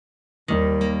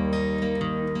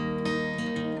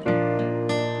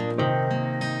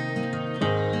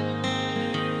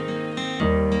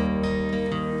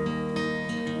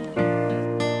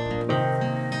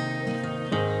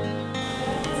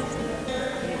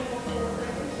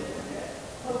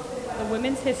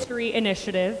Women's History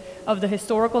Initiative of the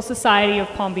Historical Society of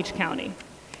Palm Beach County.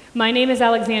 My name is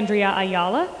Alexandria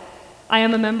Ayala. I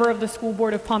am a member of the School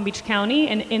Board of Palm Beach County,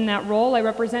 and in that role, I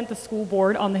represent the school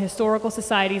board on the Historical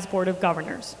Society's Board of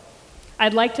Governors.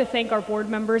 I'd like to thank our board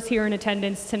members here in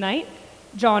attendance tonight: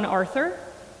 John Arthur,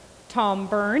 Tom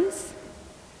Burns,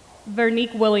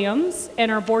 Vernique Williams,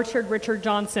 and our board chair, Richard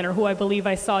Johnson, or who I believe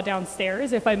I saw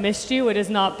downstairs. If I missed you, it is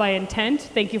not by intent.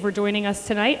 Thank you for joining us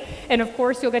tonight. And of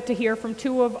course, you'll get to hear from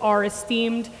two of our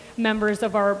esteemed members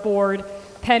of our board,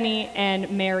 Penny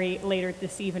and Mary, later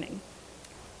this evening.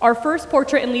 Our first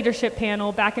portrait and leadership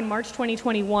panel back in March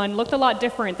 2021 looked a lot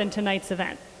different than tonight's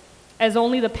event, as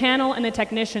only the panel and the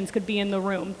technicians could be in the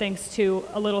room thanks to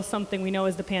a little something we know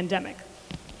as the pandemic.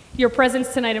 Your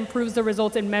presence tonight improves the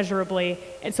results immeasurably,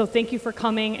 and so thank you for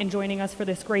coming and joining us for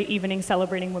this great evening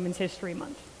celebrating Women's History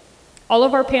Month. All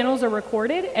of our panels are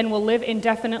recorded and will live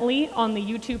indefinitely on the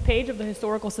YouTube page of the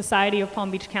Historical Society of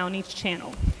Palm Beach County's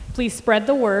channel. Please spread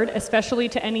the word, especially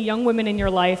to any young women in your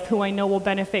life who I know will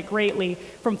benefit greatly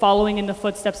from following in the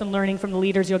footsteps and learning from the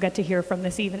leaders you'll get to hear from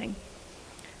this evening.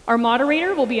 Our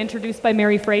moderator will be introduced by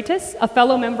Mary Freitas, a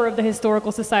fellow member of the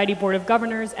Historical Society Board of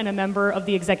Governors and a member of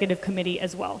the Executive Committee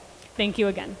as well. Thank you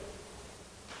again.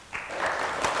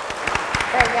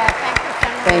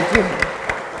 Thank you.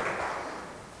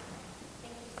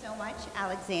 Thank you so much,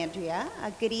 Alexandria.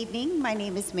 Good evening. My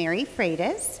name is Mary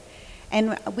Freitas,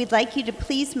 and we'd like you to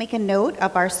please make a note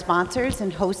of our sponsors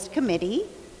and host committee,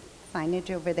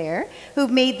 signage over there,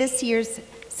 who've made this year's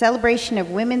celebration of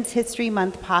Women's History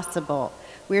Month possible.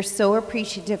 We're so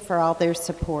appreciative for all their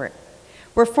support.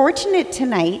 We're fortunate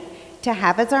tonight to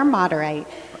have as our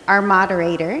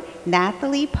moderator,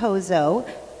 Nathalie Pozo,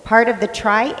 part of the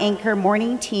Tri-Anchor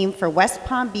morning team for West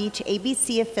Palm Beach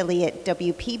ABC affiliate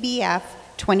WPBF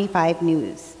 25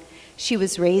 News. She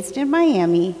was raised in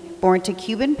Miami, born to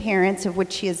Cuban parents, of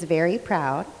which she is very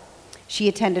proud. She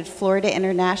attended Florida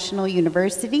International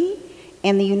University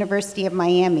and the University of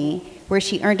Miami, where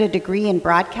she earned a degree in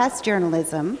broadcast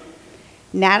journalism.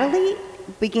 Natalie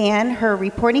began her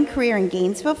reporting career in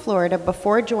Gainesville, Florida,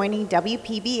 before joining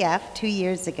WPBF 2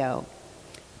 years ago.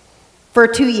 For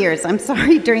 2 years,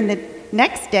 during the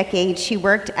next decade, she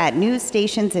worked at news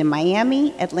stations in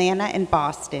Miami, Atlanta, and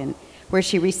Boston, where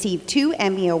she received 2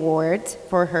 Emmy Awards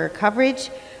for her coverage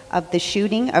of the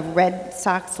shooting of Red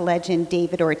Sox legend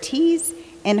David Ortiz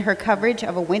and her coverage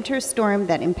of a winter storm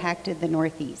that impacted the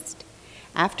Northeast.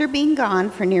 After being gone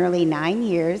for nearly 9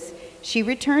 years, she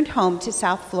returned home to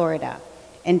South Florida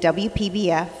and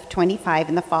WPBF 25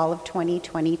 in the fall of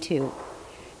 2022.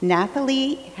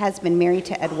 Nathalie has been married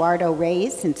to Eduardo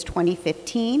Reyes since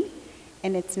 2015,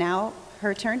 and it's now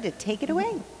her turn to take it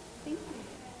away.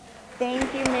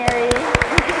 Thank you, Mary.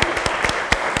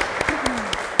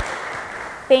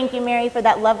 Thank you, Mary, for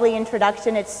that lovely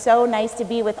introduction. It's so nice to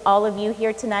be with all of you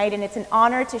here tonight, and it's an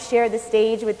honor to share the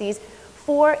stage with these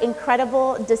 4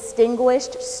 incredible,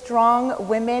 distinguished, strong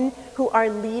women who are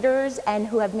leaders and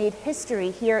who have made history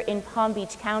here in Palm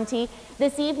Beach County.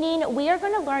 This evening, we are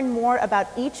going to learn more about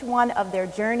each one of their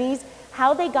journeys,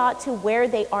 how they got to where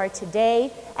they are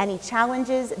today, any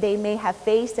challenges they may have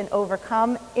faced and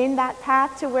overcome in that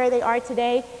path to where they are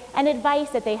today, and advice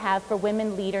that they have for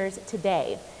women leaders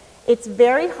today. It's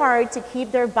very hard to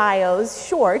keep their bios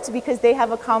short because they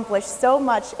have accomplished so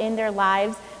much in their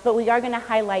lives, but we are going to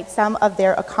highlight some of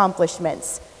their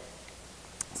accomplishments.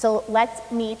 So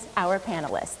let's meet our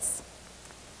panelists.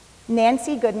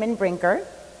 Nancy Goodman Brinker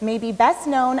may be best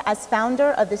known as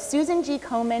founder of the Susan G.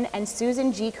 Komen and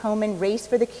Susan G. Komen Race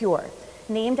for the Cure,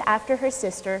 named after her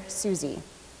sister, Susie.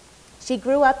 She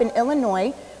grew up in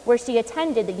Illinois, where she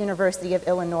attended the University of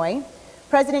Illinois.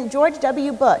 President George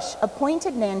W. Bush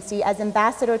appointed Nancy as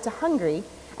ambassador to Hungary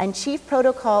and chief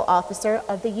protocol officer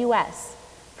of the U.S.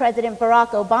 President Barack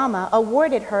Obama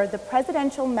awarded her the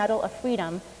Presidential Medal of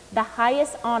Freedom, the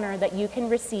highest honor that you can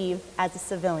receive as a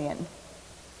civilian.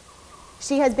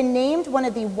 She has been named one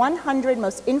of the 100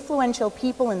 most influential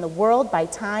people in the world by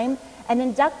Time and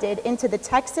inducted into the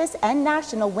Texas and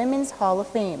National Women's Hall of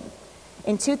Fame.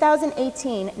 In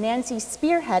 2018, Nancy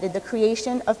spearheaded the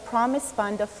creation of Promise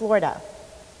Fund of Florida,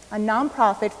 a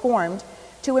nonprofit formed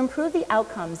to improve the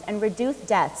outcomes and reduce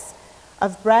deaths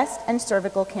of breast and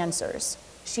cervical cancers.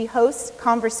 She hosts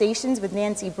Conversations with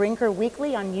Nancy Brinker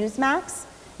weekly on Newsmax.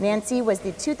 Nancy was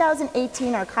the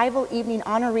 2018 Archival Evening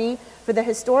Honoree for the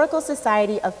Historical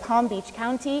Society of Palm Beach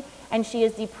County, and she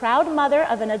is the proud mother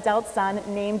of an adult son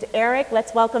named Eric.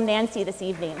 Let's welcome Nancy this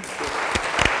evening.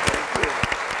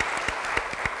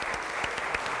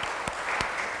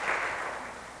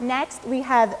 Next, we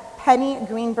have Penny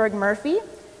Greenberg Murphy.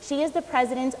 She is the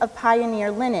president of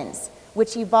Pioneer Linens,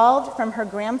 which evolved from her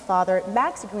grandfather,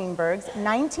 Max Greenberg's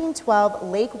 1912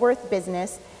 Lake Worth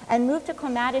business and moved to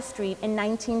Clematis Street in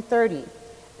 1930.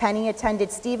 Penny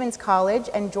attended Stevens College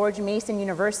and George Mason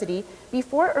University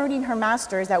before earning her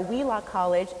master's at Wheelock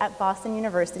College at Boston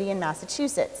University in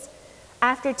Massachusetts.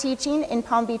 After teaching in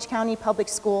Palm Beach County Public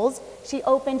Schools, she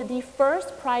opened the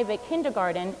first private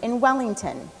kindergarten in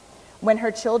Wellington. When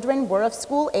her children were of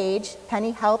school age,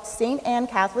 Penny helped St. Anne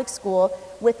Catholic School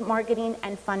with marketing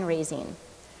and fundraising.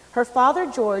 Her father,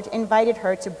 George, invited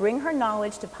her to bring her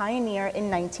knowledge to Pioneer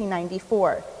in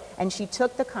 1994, and she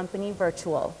took the company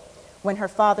virtual. When her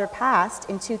father passed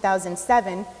in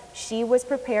 2007, she was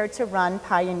prepared to run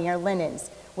Pioneer Linens,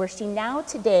 where she now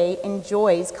today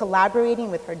enjoys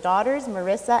collaborating with her daughters,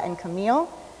 Marissa and Camille.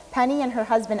 Penny and her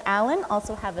husband, Alan,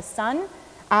 also have a son,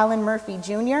 Alan Murphy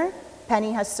Jr.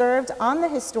 Penny has served on the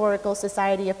Historical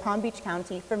Society of Palm Beach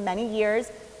County for many years.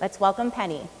 Let's welcome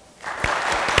Penny.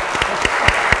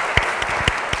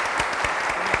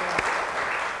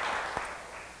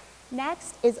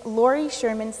 Next is Lori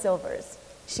Sherman Silvers.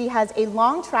 She has a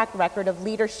long track record of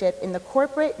leadership in the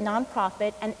corporate,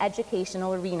 nonprofit, and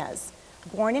educational arenas.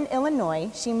 Born in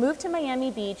Illinois, she moved to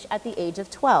Miami Beach at the age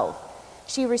of 12.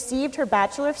 She received her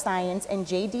Bachelor of Science and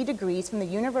JD degrees from the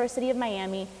University of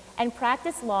Miami and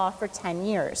practiced law for 10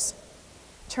 years.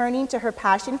 Turning to her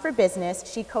passion for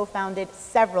business, she co-founded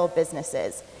several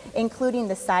businesses, including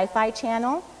the Sci-Fi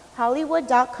Channel,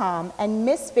 Hollywood.com, and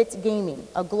Misfits Gaming,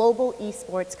 a global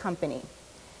esports company.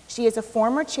 She is a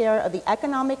former chair of the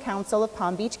Economic Council of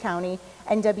Palm Beach County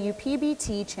and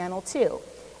WPBT Channel 2,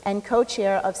 and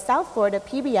co-chair of South Florida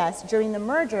PBS during the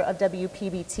merger of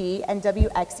WPBT and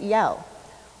WXEL.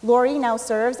 Lori now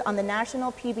serves on the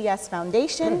National PBS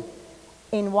Foundation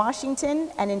in Washington,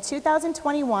 and in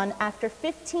 2021, after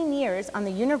 15 years on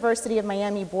the University of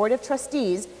Miami Board of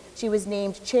Trustees, she was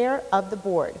named chair of the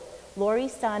board.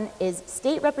 Lori's son is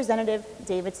State Representative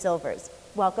David Silvers.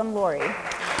 Welcome, Lori.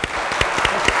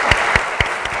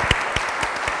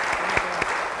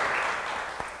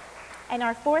 And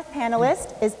our fourth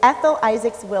panelist is Ethel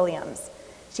Isaacs Williams.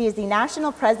 She is the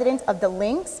national president of the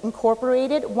Links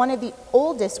Incorporated, one of the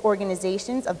oldest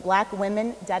organizations of Black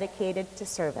women dedicated to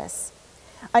service.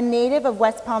 A native of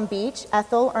West Palm Beach,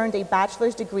 Ethel earned a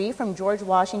bachelor's degree from George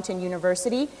Washington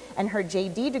University and her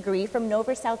JD degree from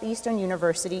Nova Southeastern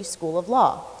University School of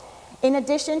Law. In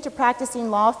addition to practicing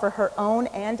law for her own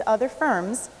and other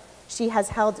firms, she has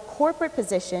held corporate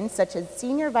positions such as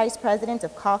Senior Vice President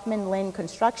of Kaufman Lynn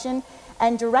Construction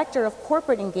and Director of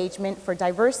Corporate Engagement for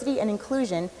Diversity and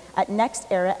Inclusion at Next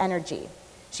Era Energy.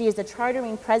 She is the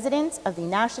chartering president of the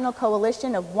National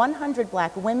Coalition of 100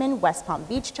 Black Women West Palm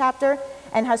Beach chapter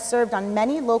and has served on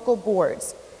many local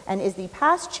boards and is the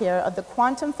past chair of the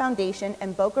Quantum Foundation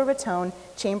and Boca Raton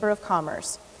Chamber of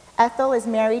Commerce. Ethel is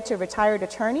married to retired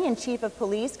attorney and chief of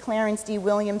police Clarence D.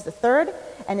 Williams III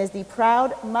and is the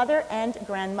proud mother and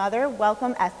grandmother.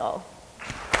 Welcome, Ethel.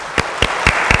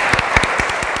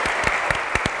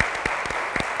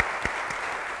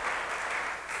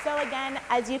 So again,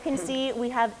 as you can see, we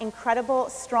have incredible,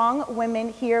 strong women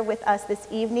here with us this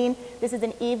evening. This is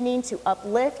an evening to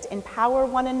uplift, empower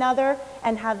one another,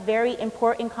 and have very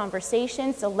important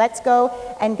conversations. So let's go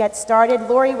and get started.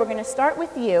 Lori, we're going to start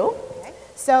with you. Okay.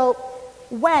 So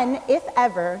when, if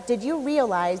ever, did you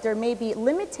realize there may be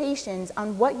limitations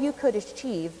on what you could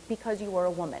achieve because you were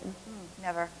a woman?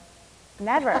 Never.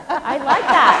 Never. I like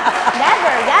that.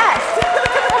 Never, yes.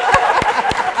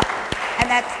 And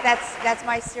that's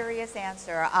my serious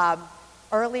answer.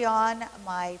 Early on,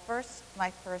 my first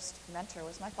mentor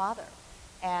was my father.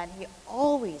 And he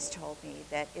always told me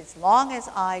that as long as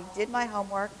I did my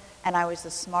homework and I was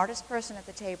the smartest person at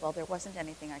the table, there wasn't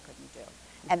anything I couldn't do.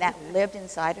 And that lived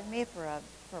inside of me for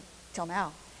till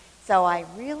now. So I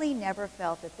really never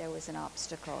felt that there was an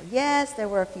obstacle. Yes, there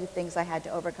were a few things I had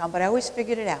to overcome, but I always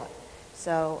figured it out.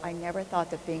 So I never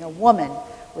thought that being a woman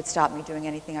would stop me doing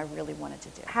anything I really wanted to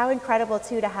do. How incredible,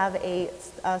 too, to have a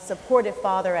supportive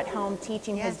father at home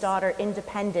teaching his daughter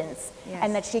independence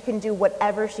and that she can do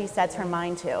whatever she sets her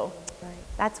mind to. Right.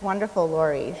 That's wonderful,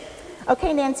 Lori.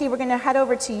 Okay, Nancy, we're going to head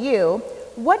over to you.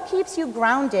 What keeps you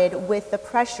grounded with the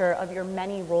pressure of your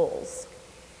many roles?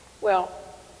 Well,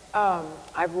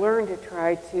 I've learned to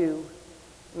try to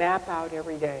map out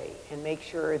every day and make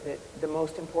sure that the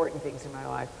most important things in my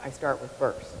life I start with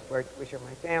first, which are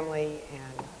my family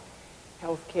and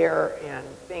health care and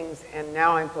things. And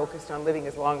now I'm focused on living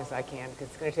as long as I can because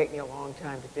it's going to take me a long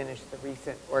time to finish the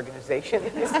recent organization.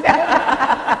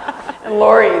 And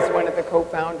Lori is one of the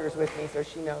co-founders with me, so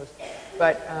she knows.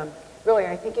 But really,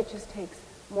 I think it just takes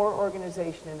more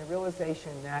organization and the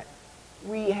realization that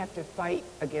we have to fight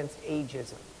against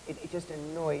ageism. It just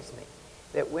annoys me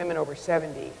that women over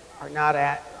 70 are not,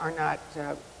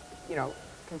 you know,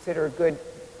 considered good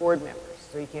board members,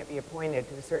 so you can't be appointed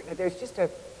to a certain, there's just a,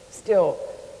 still,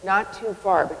 not too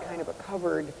far, but kind of a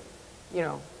covered, you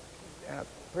know,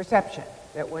 perception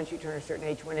that once you turn a certain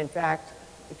age, when in fact,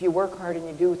 if you work hard and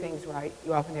you do things right,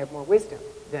 you often have more wisdom.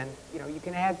 Then, you know, you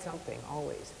can add something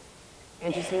always.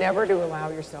 And just never to allow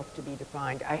yourself to be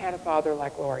defined. I had a father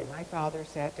like Lori. My father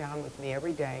sat down with me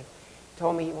every day,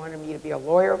 told me he wanted me to be a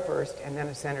lawyer first and then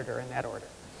a senator in that order.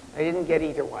 I didn't get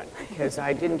either one because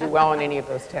I didn't do well on any of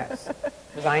those tests.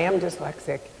 Because I am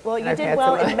dyslexic. Well, you did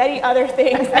well in many other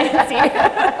things, Nancy.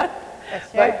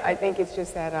 But I think it's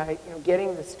just that you know,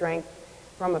 getting the strength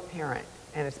from a parent,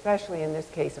 and especially in this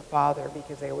case a father,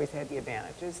 because they always had the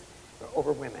advantages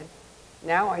over women.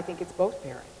 Now I think it's both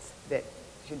parents that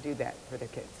should do that for their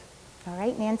kids. All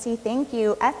right, Nancy, thank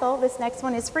you. Ethel, this next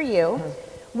one is for you.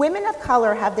 Women of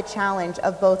color have the challenge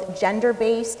of both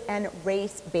gender-based and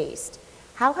race-based.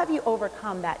 How have you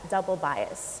overcome that double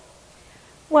bias?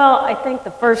 Well, I think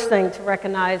the first thing to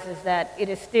recognize is that it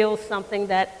is still something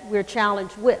that we're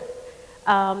challenged with.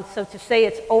 So to say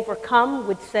it's overcome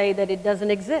would say that it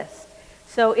doesn't exist.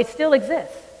 So it still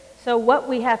exists. So what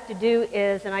we have to do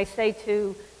is, and I say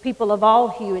to people of all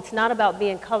hue, it's not about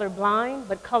being colorblind,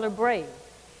 but color brave.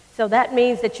 So that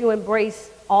means that you embrace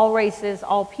all races,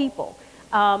 all people.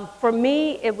 For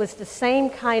me, it was the same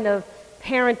kind of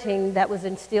parenting that was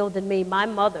instilled in me. My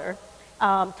mother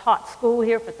taught school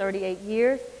here for 38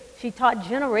 years. She taught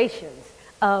generations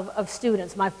of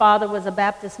students. My father was a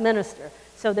Baptist minister,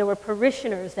 so there were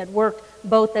parishioners that worked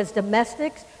both as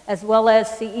domestics as well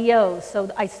as CEOs. So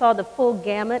I saw the full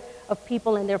gamut of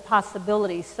people and their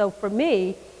possibilities. So for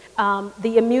me,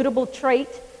 the immutable trait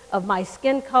of my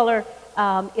skin color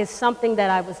is something that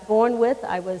I was born with.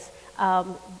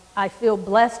 I feel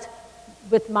blessed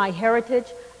with my heritage.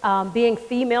 Being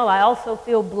female, I also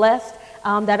feel blessed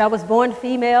that I was born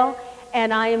female.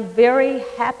 And I am very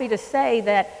happy to say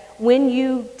that when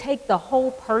you take the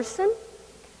whole person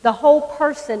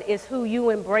is who you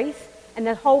embrace, and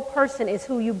the whole person is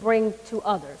who you bring to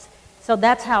others. So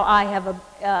that's how I have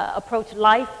approached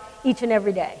life each and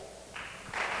every day.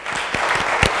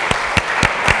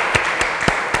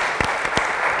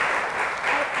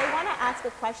 I want to ask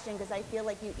a question because I feel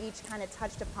like you each kind of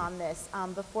touched upon this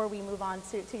before we move on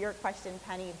to your question,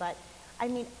 Penny. But I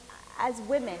mean, as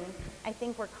women, I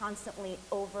think we're constantly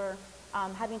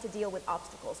having to deal with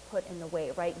obstacles put in the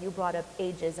way, right? You brought up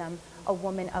ageism, a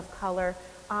woman of color.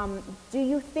 Do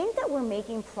you think that we're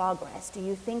making progress? Do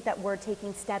you think that we're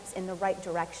taking steps in the right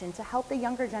direction to help the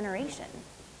younger generation?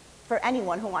 For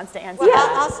anyone who wants to answer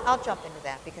that. I'll jump into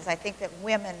that because I think that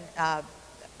women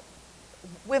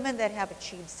that have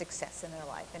achieved success in their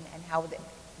life and how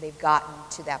they've gotten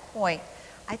to that point,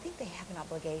 I think they have an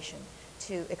obligation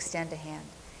to extend a hand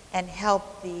and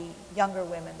help the younger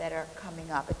women that are coming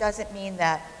up. It doesn't mean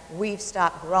that we've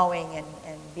stopped growing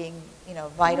and being, you know,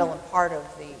 vital and part of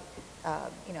the,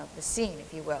 you know, the scene,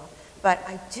 if you will. But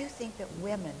I do think that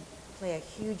women play a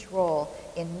huge role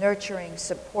in nurturing,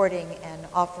 supporting, and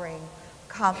offering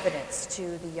confidence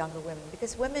to the younger women,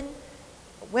 because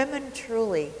women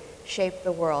truly shape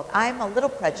the world. I'm a little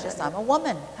prejudiced. I'm a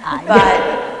woman, but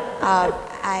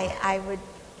I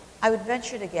would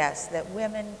venture to guess that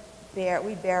women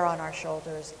we bear on our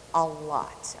shoulders a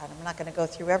lot. And I'm not going to go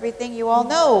through everything. You all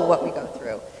know what we go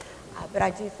through. But I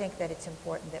do think that it's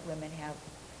important that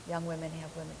young women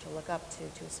have women to look up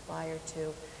to aspire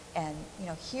to, and, you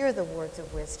know, hear the words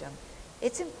of wisdom.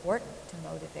 It's important to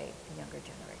motivate the younger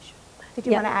generation. Did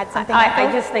you want to add something?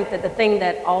 I just think that the thing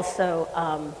that also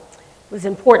was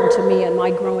important to me in my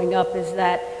growing up is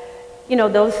that, you know,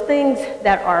 those things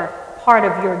that are part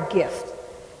of your gift,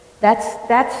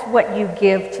 that's what you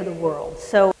give to the world.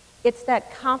 So it's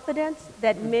that confidence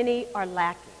that many are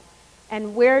lacking.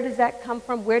 And where does that come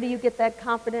from? Where do you get that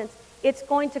confidence? It's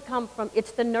going to come from,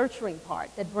 it's the nurturing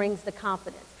part that brings the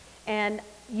confidence. And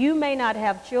you may not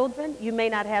have children, you may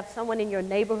not have someone in your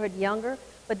neighborhood younger,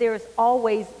 but there is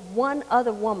always one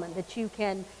other woman that you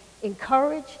can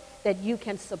encourage, that you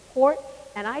can support.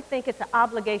 And I think it's an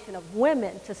obligation of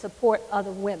women to support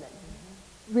other women,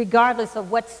 regardless of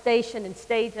what station and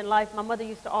stage in life. My mother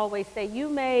used to always say, you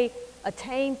may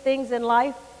attain things in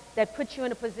life that put you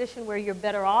in a position where you're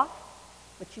better off,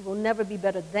 but you will never be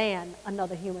better than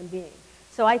another human being.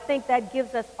 So I think that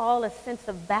gives us all a sense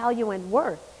of value and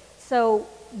worth. So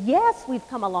yes, we've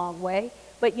come a long way,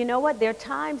 but you know what? There are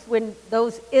times when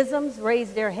those isms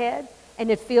raise their head and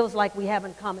it feels like we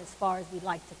haven't come as far as we'd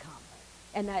like to come.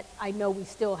 And that I know we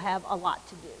still have a lot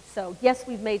to do. So yes,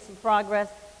 we've made some progress,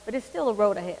 but it's still a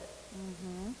road ahead. I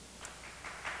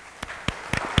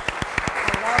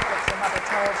love what your mother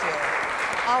told you.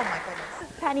 Oh my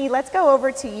goodness. Penny, let's go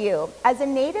over to you. As a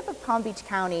native of Palm Beach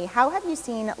County, how have you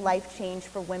seen life change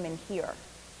for women here?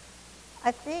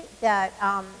 I think that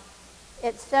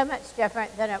it's so much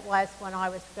different than it was when I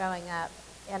was growing up.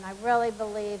 And I really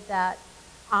believe that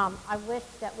I wish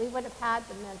that we would have had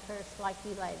the mentors like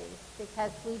you ladies,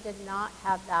 because we did not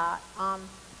have that.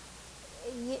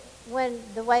 When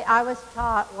the way I was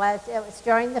taught was, it was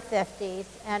during the 50s,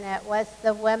 and it was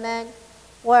the women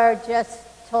were just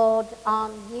told,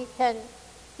 you can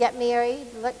get married,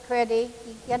 look pretty,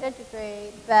 you get a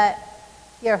degree, but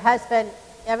your husband,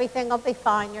 everything will be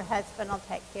fine, your husband will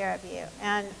take care of you.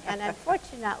 And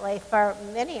unfortunately for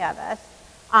many of us,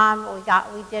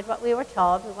 we did what we were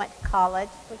told. We went to college,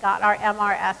 we got our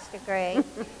MRS degree,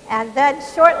 and then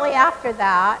shortly after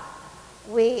that,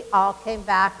 we all came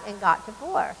back and got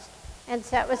divorced. And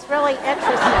so it was really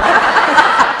interesting.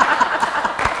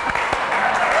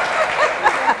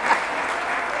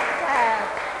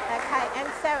 And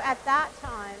so at that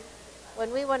time,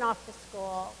 when we went off to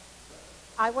school,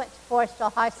 I went to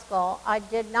Forestville High School. I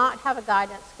did not have a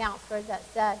guidance counselor that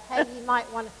said, hey, you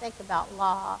might want to think about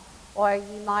law, or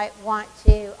you might want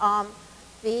to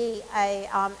be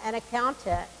an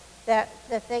accountant.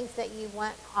 The things that you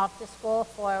went off to school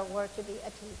for were to be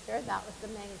a teacher. That was the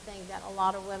main thing that a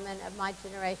lot of women of my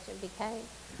generation became.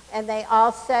 And they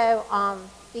also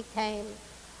became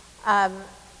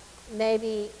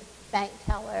maybe bank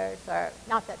tellers, or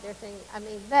not that there's any, I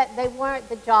mean, but they weren't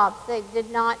the jobs. They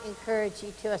did not encourage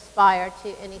you to aspire to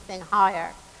anything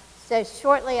higher. So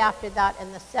shortly after that,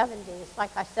 in the 70s,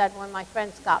 like I said, when my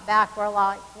friends got back, we're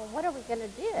like, well, what are we going to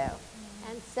do?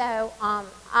 And so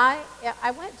I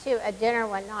went to a dinner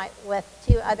one night with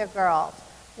two other girls.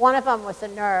 One of them was a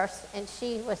nurse, and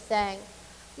she was saying,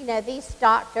 you know, these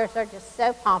doctors are just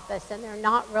so pompous, and they're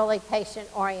not really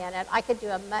patient-oriented. I could do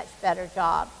a much better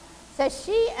job. So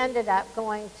she ended up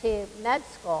going to med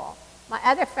school. My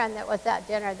other friend that was at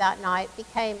dinner that night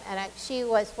she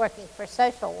was working for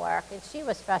social work, and she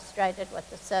was frustrated with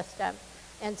the system.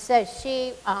 And so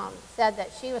she said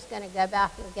that she was going to go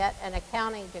back and get an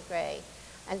accounting degree.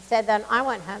 And so then I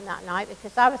went home that night,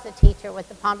 because I was a teacher with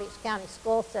the Palm Beach County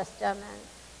school system, and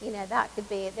you know,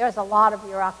 there was a lot of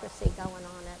bureaucracy going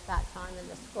on at that time in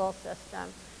the school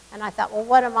system. And I thought, well,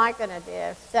 what am I going to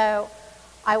do? So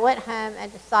I went home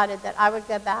and decided that I would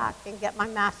go back and get my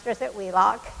master's at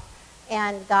Wheelock,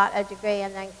 and got a degree,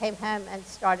 and then came home and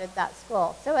started that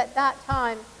school. So at that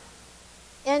time,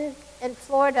 in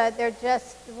Florida,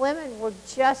 women were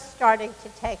just starting to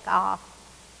take off.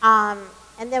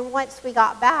 And then once we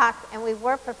got back and we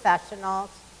were professionals,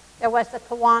 there was the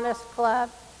Kiwanis Club.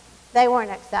 They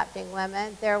weren't accepting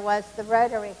women. There was the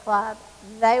Rotary Club.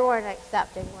 They weren't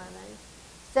accepting women.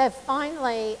 So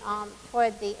finally,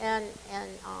 toward the end,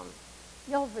 and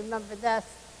you'll remember this,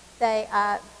 they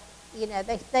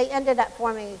ended up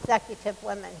forming Executive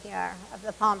Women here of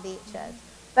the Palm Beaches.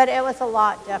 But it was a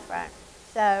lot different.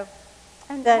 So,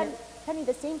 and then, Penny,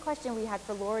 the same question we had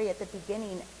for Lori at the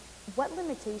beginning. What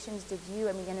limitations did you,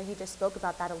 I mean, I know you just spoke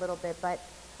about that a little bit, but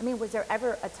I mean, was there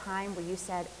ever a time where you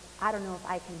said, I don't know if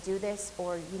I can do this,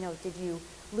 or, you know, did you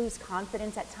lose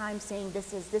confidence at times, saying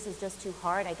this is just too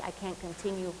hard, I can't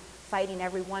continue fighting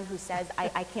everyone who says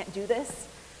I can't do this?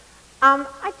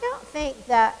 I don't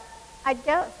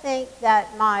think that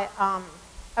my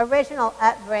original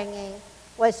upbringing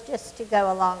was just to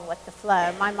go along with the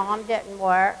flow. My mom didn't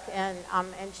work, and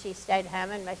she stayed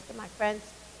home, and most of my friends'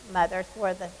 mothers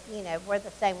were the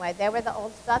same way. They were the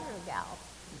old Southern gals,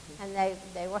 and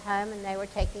they were home, and they were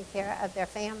taking care of their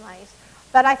families.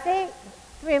 But I think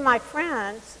through my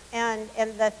friends and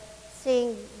the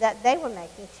seeing that they were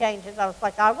making changes, I was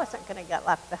like, I wasn't going to get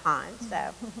left behind. So.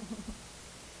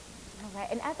 All right,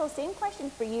 and Ethel, same question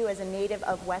for you as a native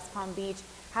of West Palm Beach.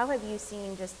 How have you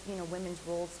seen just, you know, women's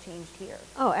roles changed here?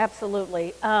 Oh,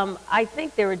 absolutely. I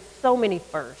think there are so many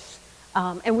firsts,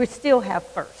 and we still have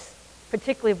firsts,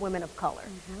 particularly of women of color.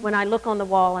 When I look on the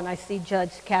wall and I see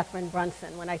Judge Catherine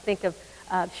Brunson, when I think of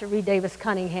Cherie Davis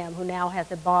Cunningham, who now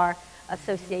has a bar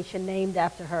association named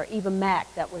after her, Eva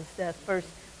Mack, that was the first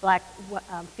black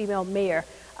female mayor,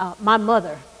 my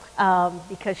mother,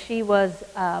 because she was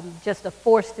just a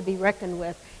force to be reckoned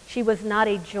with. She was not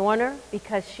a joiner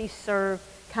because she served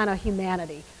kind of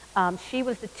humanity. She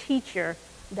was the teacher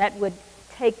that would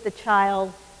take the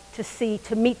child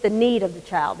to meet the need of the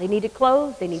child. They needed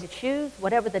clothes, they needed shoes,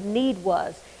 whatever the need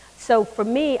was. So for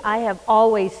me, I have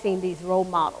always seen these role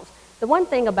models. The one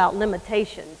thing about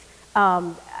limitations,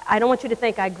 I don't want you to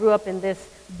think I grew up in this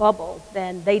bubble,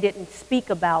 then they didn't speak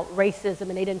about racism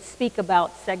and they didn't speak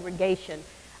about segregation.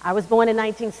 I was born in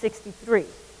 1963.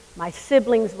 My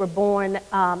siblings were born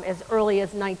as early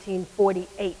as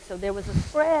 1948. So there was a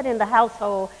spread in the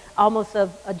household almost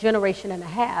of a generation and a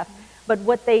half. But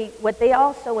what they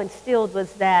also instilled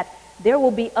was that there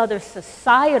will be other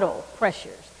societal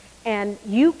pressures. And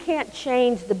you can't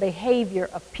change the behavior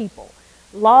of people.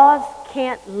 Laws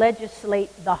can't legislate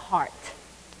the heart.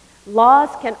 Laws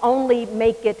can only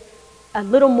make it a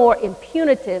little more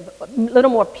punitive,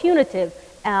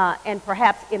 and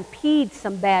perhaps impede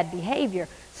some bad behavior.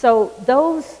 So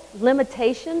those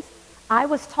limitations, I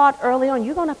was taught early on,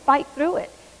 you're going to fight through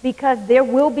it because there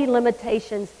will be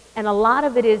limitations, and a lot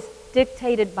of it is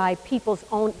dictated by people's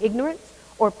own ignorance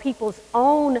or people's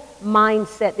own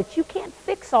mindset that you can't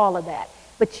fix all of that,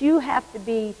 but you have to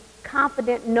be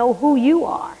confident, know who you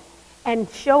are, and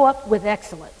show up with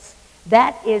excellence.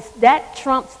 That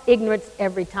trumps ignorance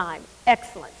every time.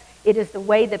 Excellence. It is the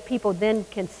way that people then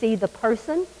can see the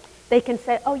person. They can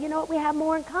say, oh, you know what, we have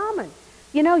more in common.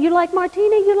 You know, you like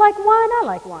martini, you like wine, I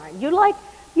like wine. You like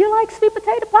sweet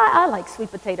potato pie, I like sweet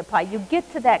potato pie. You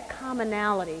get to that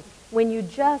commonality when you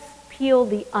just peel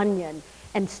the onion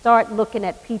and start looking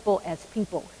at people as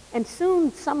people. And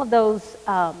soon some of those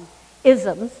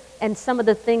isms and some of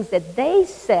the things that they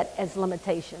set as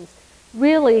limitations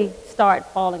really start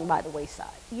falling by the wayside.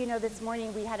 You know, this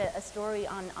morning we had a story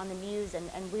on the news,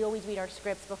 and we always read our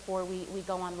scripts before we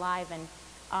go on live, and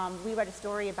we read a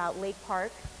story about Lake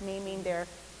Park naming their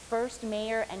first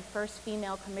mayor and first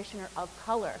female commissioner of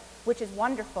color, which is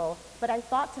wonderful, but I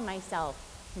thought to myself,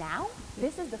 now?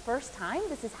 This is the first time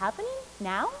this is happening?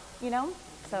 Now? You know?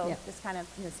 So Yeah. just kind of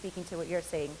speaking to what you're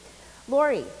saying.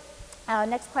 Lori,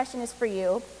 next question is for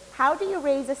you. How do you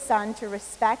raise a son to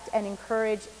respect and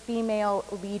encourage female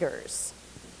leaders?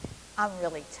 I'm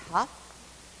really tough.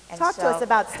 And Talk to us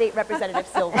about State Representative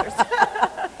Silvers.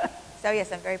 So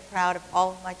yes, I'm very proud of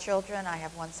all of my children. I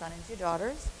have 1 son and 2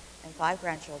 daughters and 5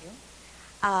 grandchildren.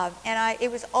 It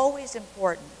was always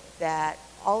important that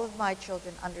all of my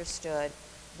children understood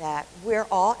that we're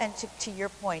all, and to your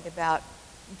point about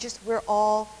just we're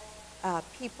all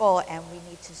people, and we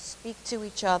need to speak to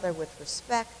each other with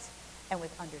respect and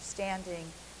with understanding,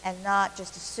 and not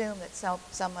just assume that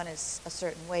someone is a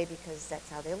certain way because that's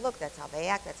how they look, that's how they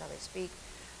act, that's how they speak.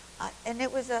 And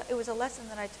it was a lesson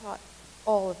that I taught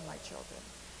all of my children.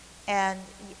 And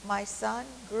my son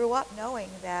grew up knowing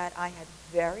that I had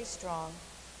very strong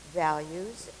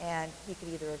values, and he could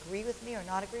either agree with me or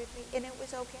not agree with me, and it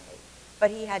was okay. But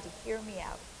he had to hear me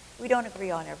out. We don't agree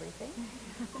on everything,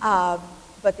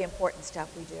 but the important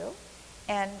stuff we do.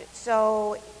 And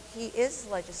so he is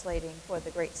legislating for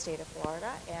the great state of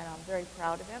Florida, and I'm very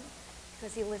proud of him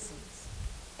because he listens.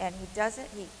 And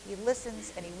he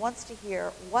listens, and he wants to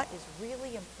hear what is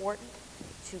really important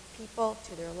to people,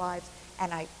 to their lives.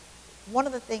 And one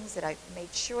of the things that I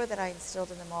made sure that I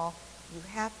instilled in them all, you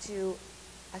have to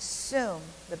assume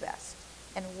the best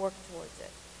and work towards it.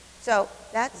 So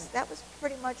that was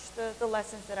pretty much the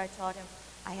lessons that I taught him.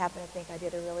 I happen to think I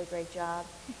did a really great job,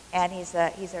 and he's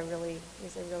a really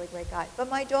great guy. But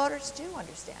my daughters do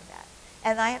understand that,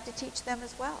 and I have to teach them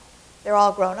as well. They're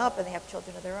all grown up and they have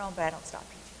children of their own, but I don't stop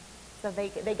teaching. So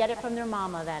they get it from their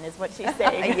mama then, is what she's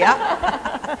saying.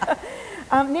 Yeah.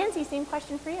 Nancy, same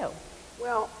question for you.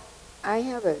 Well, I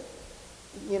have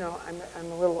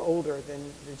I'm a little older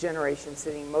than the generation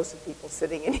most of the people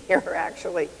sitting in here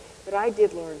actually, but I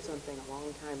did learn something a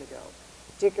long time ago,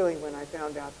 particularly when I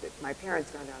found out that my parents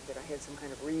found out that I had some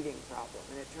kind of reading problem,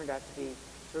 and it turned out to be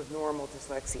sort of normal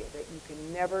dyslexia, that you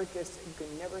can never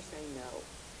say no.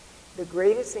 The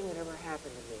greatest thing that ever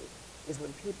happened to me is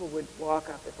when people would walk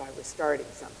up if I was starting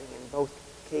something, in both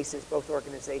cases, both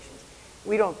organizations.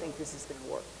 We don't think this is going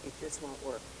to work. It just won't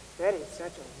work. That is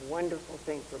such a wonderful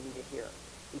thing for me to hear,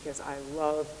 because I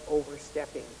love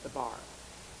overstepping the bar.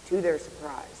 To their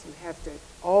surprise, you have to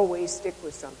always stick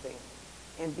with something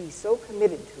and be so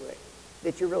committed to it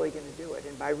that you're really going to do it.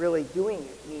 And by really doing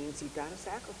it means you've got to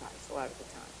sacrifice a lot of the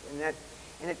time.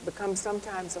 And it becomes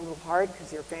sometimes a little hard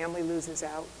because your family loses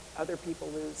out, other people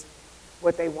lose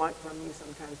what they want from you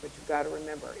sometimes, but you've got to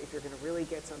remember, if you're going to really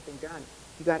get something done,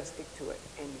 you've got to stick to it.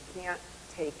 And you can't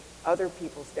take other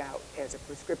people's doubt as a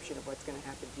prescription of what's going to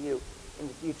happen to you in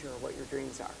the future or what your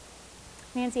dreams are.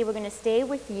 Nancy, we're going to stay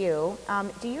with you.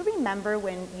 Do you remember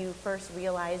when you first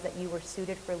realized that you were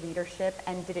suited for leadership,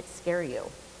 and did it scare you?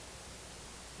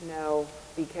 No,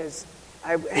 because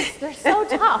They're so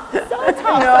tough, so no.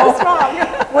 so strong.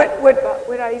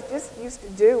 What I just used to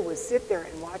do was sit there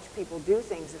and watch people do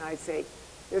things, and I'd say,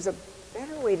 there's a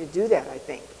better way to do that, I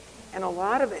think. And a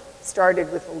lot of it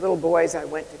started with the little boys I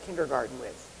went to kindergarten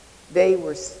with. They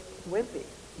were wimpy.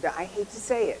 I hate to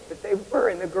say it, but they were,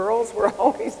 and the girls were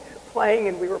always playing,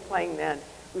 and we were playing then.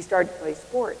 We started to play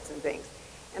sports and things.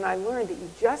 And I learned that you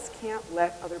just can't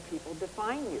let other people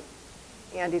define you.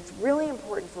 And it's really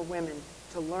important for women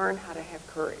to learn how to have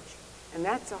courage. And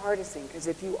that's the hardest thing, because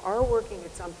if you are working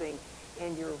at something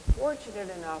and you're fortunate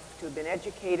enough to have been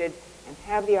educated and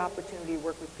have the opportunity to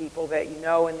work with people that you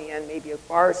know in the end maybe are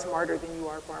far smarter than you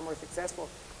are, far more successful,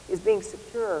 is being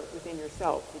secure within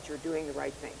yourself that you're doing the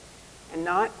right thing. And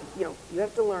not, you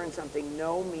have to learn something,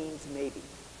 no means maybe.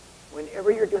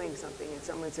 Whenever you're doing something and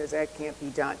someone says that can't be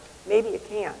done, maybe it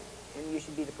can, and you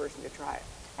should be the person to try it.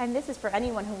 And this is for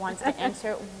anyone who wants to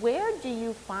answer. Where do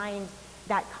you find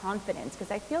that confidence?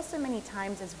 Because I feel so many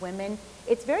times as women,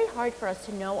 it's very hard for us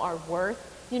to know our worth.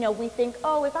 We think,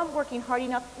 oh, if I'm working hard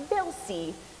enough, they'll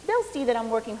see. They'll see that I'm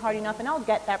working hard enough and I'll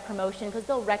get that promotion because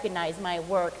they'll recognize my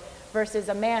work. Versus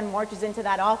a man marches into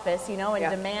that office, and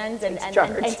demands and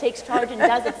takes charge and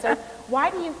does it. So why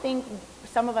do you think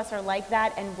some of us are like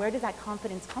that, and where does that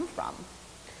confidence come from?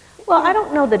 Well, I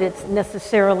don't know that it's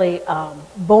necessarily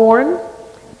born.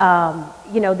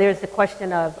 There's the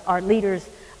question of, are leaders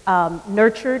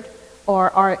nurtured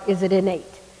or is it innate?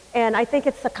 And I think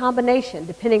it's a combination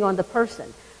depending on the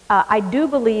person. I do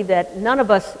believe that none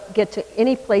of us get to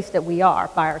any place that we are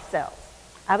by ourselves.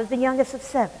 I was the youngest of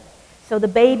 7. So the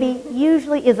baby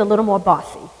usually is a little more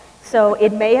bossy. So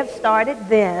it may have started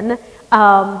then,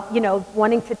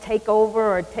 wanting to take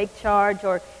over or take charge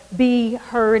or be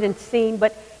heard and seen.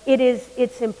 But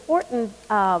it's important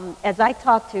as I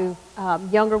talk to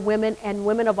younger women and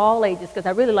women of all ages, because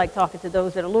I really like talking to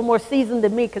those that are a little more seasoned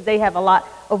than me because they have a lot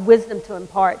of wisdom to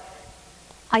impart.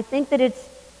 I think that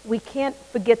we can't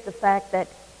forget the fact that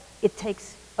it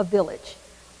takes a village.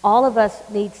 All of us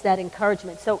needs that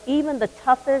encouragement. So even the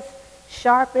toughest,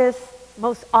 sharpest,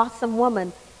 most awesome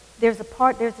woman, there's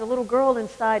a little girl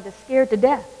inside that's scared to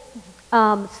death.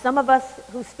 Some of us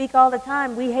who speak all the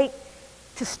time, we hate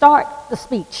to start the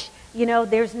speech.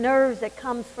 There's nerves that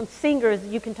comes from singers.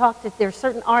 You can talk to, there's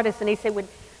certain artists and they say,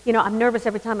 I'm nervous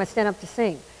every time I stand up to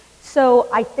sing. So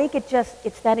I think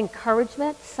it's that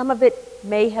encouragement. Some of it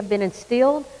may have been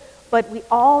instilled, but we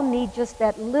all need just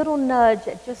that little nudge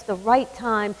at just the right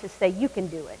time to say, you can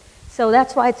do it. So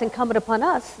that's why it's incumbent upon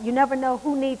us. You never know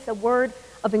who needs a word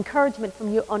of encouragement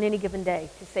from you on any given day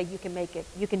to say you can make it,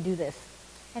 you can do this.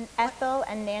 And Ethel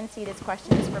and Nancy, this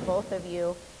question is for both of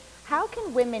you. How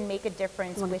can women make a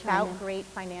difference without great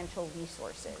financial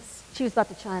resources? She was about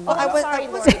to chime in. Sorry,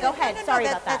 Lori, go ahead. Sorry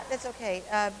about that. That's okay.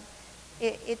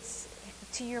 It's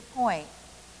to your point,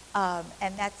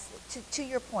 and that's to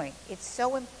your point. It's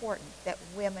so important that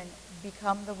women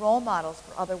become the role models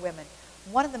for other women.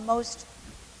 One of the most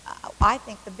I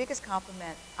think the biggest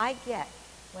compliment I get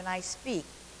when I speak,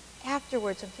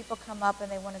 afterwards when people come up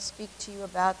and they want to speak to you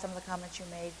about some of the comments you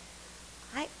made,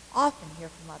 I often hear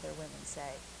from other women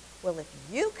say, well, if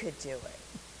you could do it,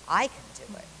 I can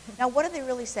do it. Now, what are they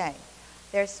really saying?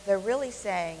 They're really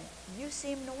saying, you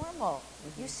seem normal.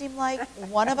 You seem like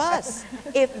one of us.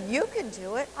 If you can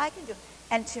do it, I can do it.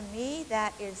 And to me,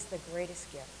 that is the greatest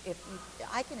gift. If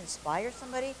I can inspire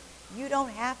somebody, you don't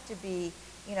have to be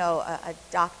a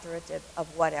doctorate of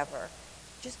whatever.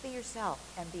 Just be yourself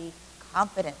and be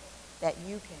confident that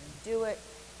you can do it,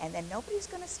 and then nobody's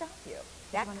going to stop you.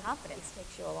 That confidence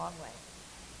takes you a long way.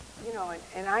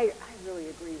 And I really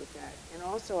agree with that. And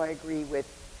also I agree with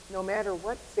no matter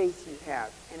what faith you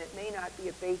have, and it may not be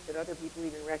a faith that other people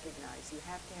even recognize, you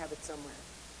have to have it somewhere.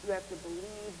 You have to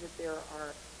believe that there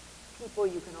are people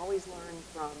you can always learn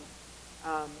from.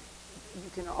 You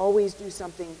can always do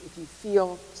something if you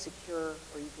feel secure,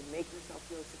 or you can make yourself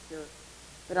feel secure.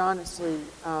 But honestly,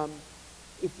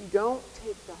 if you don't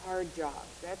take the hard jobs,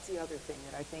 that's the other thing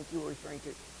that I think you were referring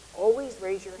to. Always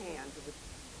raise your hand to the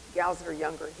gals that are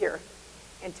younger here,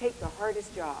 and take the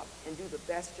hardest job and do the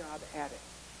best job at it.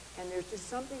 And there's just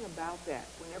something about that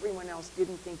when everyone else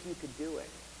didn't think you could do it,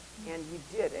 and you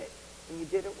did it, and you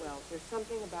did it well. There's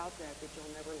something about that that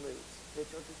you'll never lose, that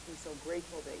you'll just be so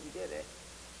grateful that you did it,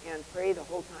 and pray the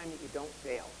whole time that you don't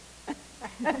fail.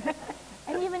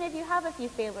 And even if you have a few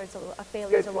failures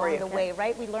along the way,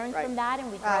 right? We learn from that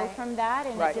and we grow from that,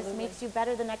 and it just makes you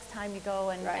better the next time you go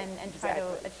and try to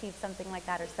achieve something like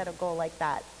that or set a goal like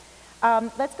that.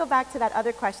 Let's go back to that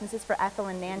other question. This is for Ethel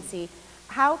and Nancy.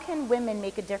 How can women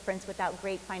make a difference without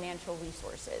great financial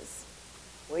resources?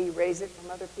 Well, you raise it from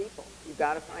other people. You've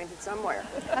got to find it somewhere.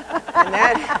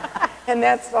 and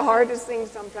that's the hardest thing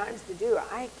sometimes to do.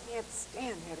 I can't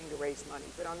stand having to raise money.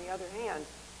 But on the other hand,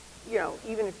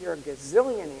 even if you're a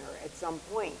gazillionaire at some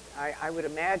point, I would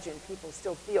imagine people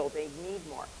still feel they need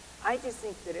more. I just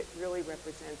think that it really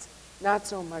represents not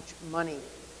so much money,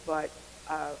 but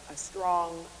a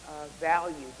strong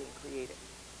value being created,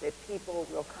 that people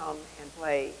will come and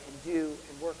play and do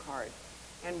and work hard.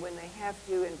 And when they have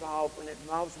to when it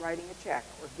involves writing a check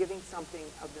or giving something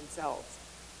of themselves,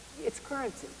 it's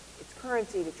currency. It's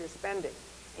currency that you're spending.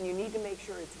 And you need to make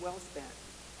sure it's well spent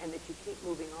and that you keep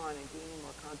moving on and gaining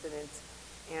more confidence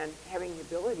and having the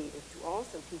ability to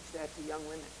also teach that to young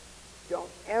women. Don't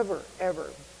ever, ever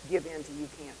give in to you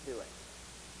can't do it.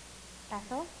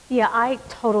 Ethel? Yeah, I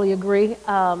totally agree.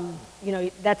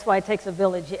 That's why it takes a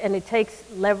village, and it takes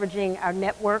leveraging our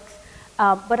networks.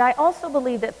 But I also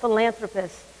believe that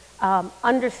philanthropists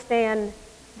understand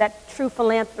that true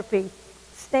philanthropy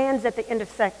stands at the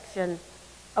intersection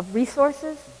of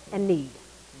resources and need.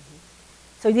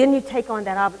 So then you take on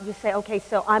that, you say, okay,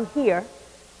 so I'm here,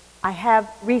 I have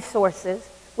resources,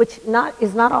 which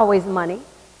is not always money.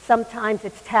 Sometimes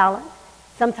it's talent,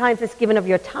 sometimes it's giving of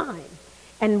your time.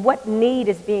 And what need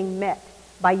is being met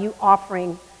by you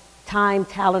offering time,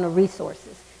 talent, or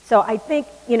resources? So I think,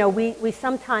 we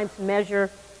sometimes measure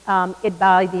it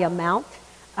by the amount.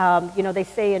 They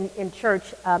say in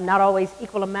church, not always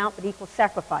equal amount, but equal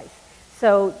sacrifice.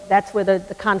 So that's where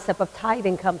the concept of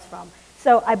tithing comes from.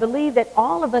 So I believe that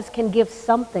all of us can give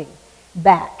something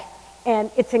back.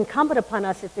 And it's incumbent upon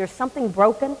us, if there's something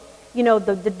broken,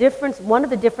 the difference, one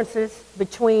of the differences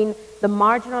between the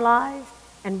marginalized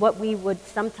and what we would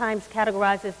sometimes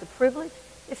categorize as the privileged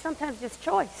is sometimes just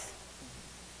choice.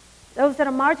 Those that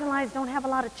are marginalized don't have a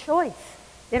lot of choice.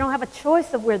 They don't have a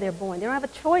choice of where they're born. They don't have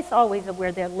a choice always of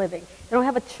where they're living. They don't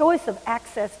have a choice of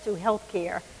access to health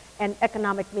care and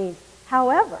economic means.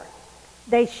 However,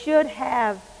 they should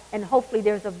have, and hopefully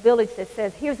there's a village that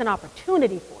says, here's an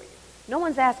opportunity for you. No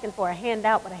one's asking for a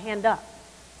handout but a hand up,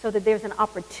 so that there's an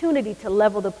opportunity to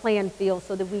level the playing field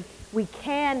so that we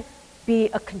can be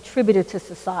a contributor to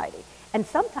society. And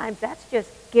sometimes that's just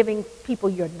giving people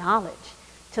your knowledge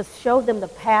to show them the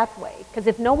pathway. Because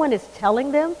if no one is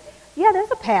telling them, yeah, there's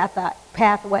a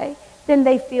pathway, then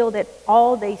they feel that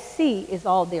all they see is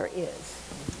all there is.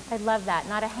 I love that.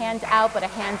 Not a hand out, but a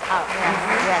hands up.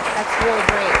 Yes, that's really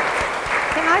great.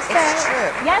 Can I say? It's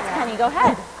true. Yes, Penny, go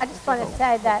ahead. I just want to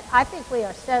say that I think we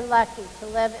are so lucky to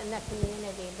live in the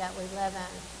community that we live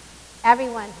in.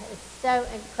 Everyone is so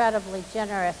incredibly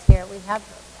generous here. We have,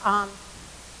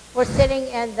 we're sitting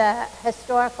in the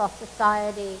Historical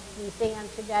Society Museum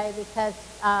today because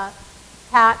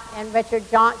Pat and Richard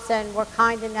Johnson were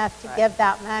kind enough to give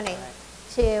that money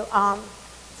to,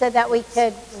 so that we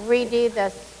could redo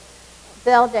this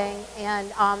building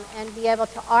and be able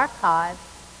to archive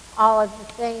all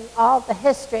the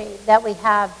history that we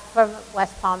have from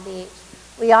West Palm Beach.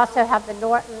 We also have the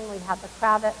Norton, we have the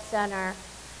Kravitz Center,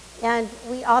 and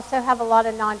we also have a lot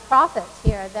of nonprofits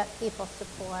here that people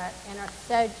support and are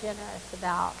so generous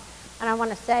about. And I want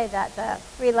to say that the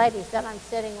three ladies that I'm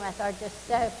sitting with are just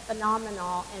so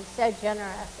phenomenal and so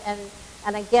generous.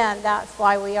 And again, that's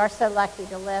why we are so lucky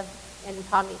to live in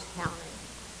Palm Beach County.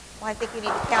 Well, I think you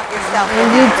need to count yourself.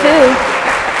 And you too.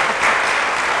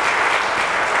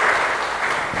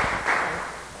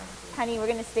 Penny, we're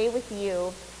going to stay with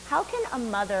you. How can a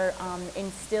mother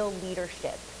instill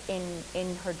leadership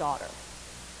in her daughter?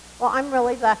 Well, I'm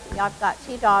really lucky. I've got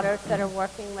two daughters that are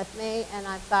working with me, and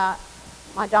I've got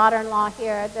my daughter-in-law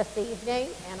here this evening,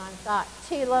 and I've got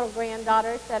two little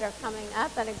granddaughters that are coming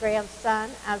up and a grandson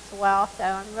as well, so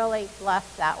I'm really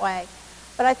blessed that way.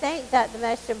 But I think that the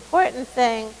most important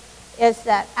thing is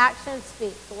that action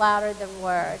speaks louder than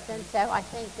words, and so I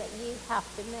think that you have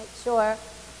to make sure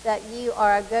that you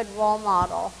are a good role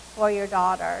model for your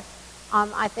daughters.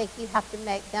 I think you have to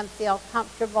make them feel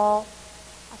comfortable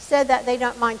so that they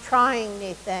don't mind trying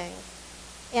new things.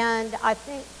 And I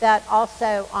think that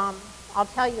also, I'll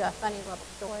tell you a funny little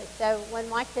story. So when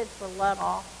my kids were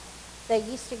little, they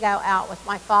used to go out with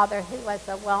my father, who was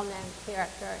a well-known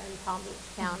character in Palm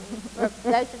Beach County. For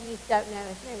those of you who don't know,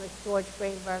 his name was George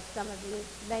Greenberg. Some of you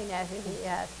may know who he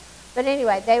is. But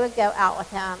anyway, they would go out with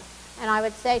him. And I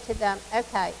would say to them,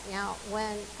 okay, now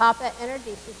when Papa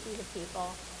introduces you to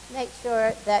people, make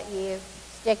sure that you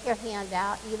stick your hand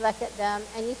out, you look at them,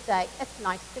 and you say, it's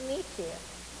nice to meet you.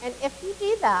 And if you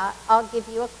do that, I'll give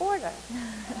you a quarter.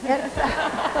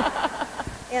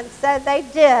 And so they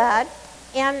did.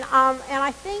 And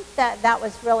I think that that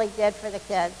was really good for the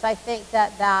kids. I think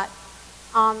that that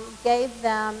gave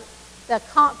them the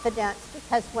confidence,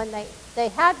 because when they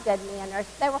had good manners,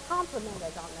 they were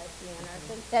complimented on those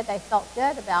manners, and so they felt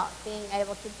good about being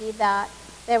able to do that.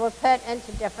 They were put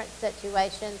into different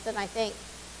situations, and I think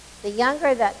the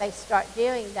younger that they start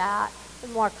doing that, the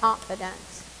more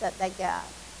confidence that they get.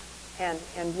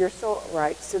 And you're so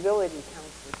right, civility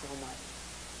counts for so much.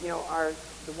 You know,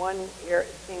 the one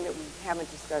thing that we haven't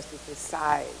discussed is the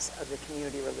size of the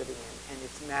community we're living in and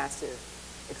its massive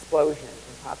explosion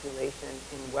in population,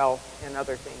 in wealth, and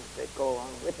other things that go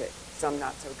along with it, some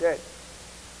not so good.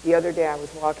 The other day I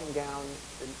was walking down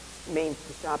the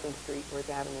shopping street, 4th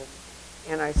Avenue,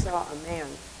 and I saw a man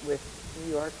with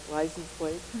New York license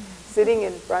plate sitting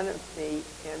in front of me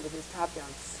and with his top down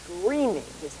screaming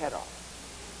his head off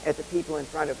at the people in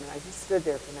front of him. And I just stood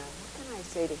there for a minute. What can I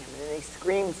say to him? And then they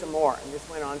screamed some more. And this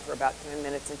went on for about 10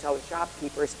 minutes until the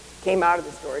shopkeepers came out of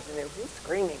the stores and they were just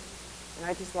screaming. And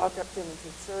I just walked up to him and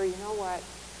said, "Sir, you know what?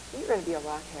 You're going to be a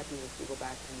lot happier if you go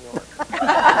back to New York."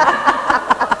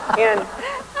 And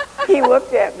he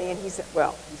looked at me and he said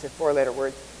 4-letter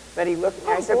words. But he looked at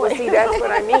me and I said, "Well, see, that's what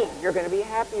I mean. You're going to be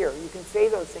happier. You can say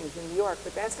those things in New York,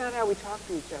 but that's not how we talk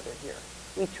to each other here.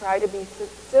 We try to be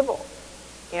civil.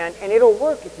 And it'll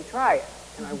work if you try it."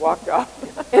 And I walked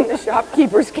off, and the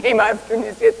shopkeepers came after me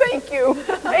and said, "Thank you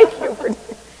for."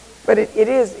 But it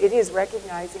is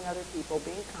recognizing other people,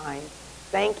 being kind,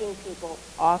 thanking people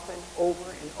often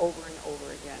over and over and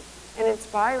over again, and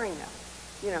inspiring them.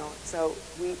 You know, so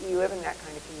we live in that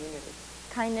kind of community.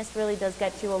 Kindness really does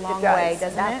get you a long does. way,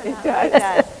 doesn't it? It does. It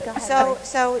does. Go ahead,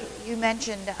 So you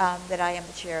mentioned that I am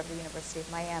the chair of the University of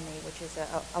Miami, which is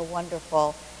a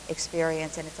wonderful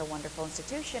experience, and it's a wonderful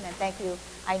institution. And thank you.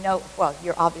 I know, well,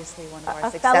 you're obviously one of our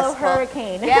a successful. fellow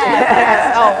Hurricane.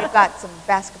 Yes. Oh, we've got some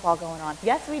basketball going on.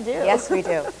 Yes, we do. Yes, we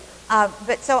do.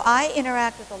 But so I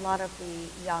interact with a lot of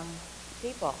the young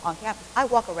people on campus. I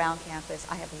walk around campus.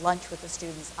 I have lunch with the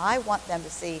students. I want them to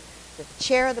see that the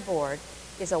chair of the board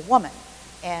is a woman.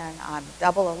 And I'm a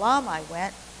double alum. I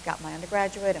went, got my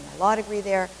undergraduate and my law degree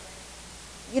there.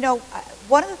 You know,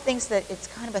 one of the things that it's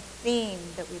kind of a theme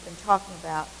that we've been talking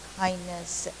about,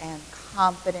 kindness and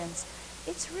confidence,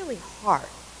 it's really hard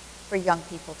for young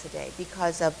people today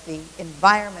because of the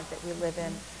environment that we live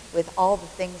in with all the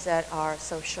things that are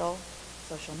social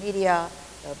media,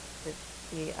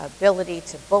 the ability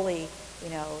to bully, you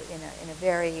know, in a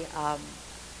very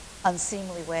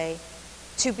unseemly way.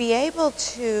 To be able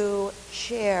to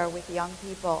share with young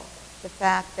people the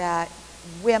fact that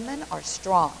women are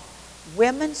strong,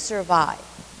 women survive,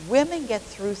 women get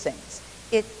through things.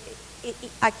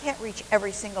 I can't reach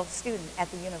every single student at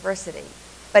the university,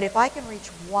 but if I can reach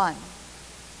one,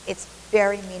 it's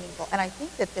very meaningful. And I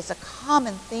think that there's a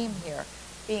common theme here,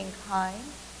 being kind,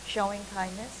 showing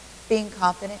kindness, being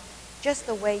confident, just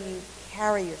the way you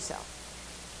carry yourself.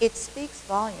 It speaks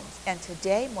volumes, and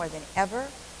today more than ever,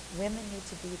 women need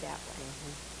to be that way.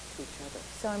 To each other.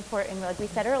 So important, like we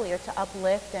said earlier, to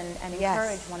uplift and Yes.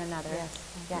 encourage one another. Yes.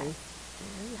 Yes.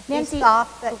 Be Nancy,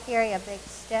 soft but carry a big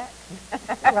stick.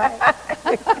 Right.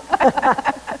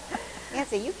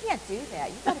 Nancy, you can't do that.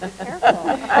 You got to be careful.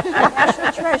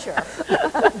 National treasure.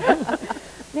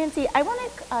 Nancy, I want to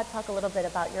talk a little bit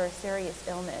about your serious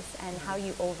illness and how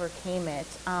you overcame it,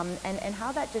 and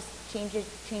how that just changed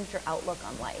your outlook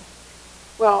on life.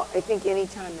 Well, I think any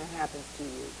time that happens to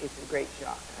you, it's a great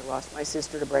shock. I lost my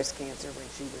sister to breast cancer when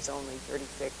she was only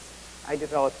 36. I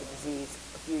developed the disease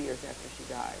a few years after she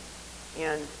died.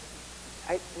 And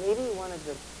maybe one of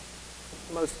the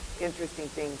most interesting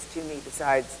things to me,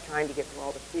 besides trying to get through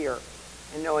all the fear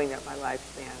and knowing that my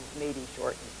lifespan may be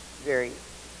shortened very,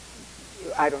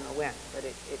 I don't know when, but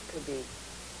it could be,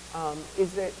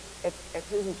 is that at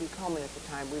Susan G. Komen at the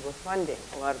time, we were funding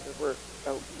a lot of the work,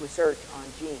 research on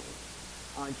genes,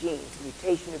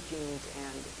 mutation of genes,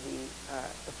 and the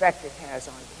effect it has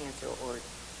on cancer, or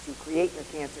to create your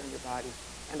cancer in your body,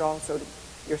 and also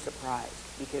you're surprised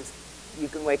because you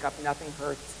can wake up, nothing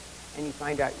hurts, and you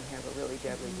find out you have a really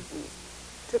deadly disease.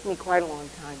 It took me quite a long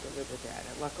time to live with that.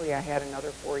 And luckily, I had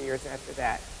another 4 years after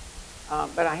that.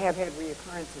 But I have had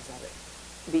reoccurrences of it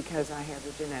because I have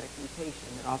a genetic mutation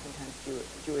that oftentimes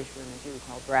Jewish women do,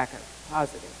 called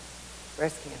BRCA-positive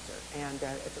breast cancer. And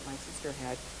that's what my sister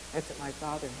had. That's what my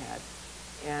father had.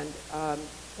 And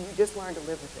you just learn to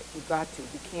live with it. You've got to.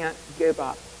 You can't give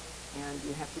up. And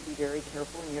you have to be very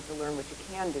careful, and you have to learn what you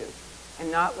can do and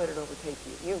not let it overtake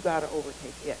you. You've got to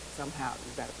overtake it somehow.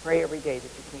 You've got to pray every day that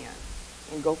you can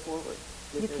and go forward.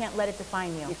 You can't let it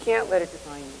define you. You can't let it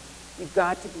define you. You've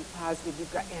got to be positive.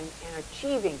 You've got, and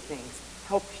achieving things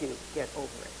helps you get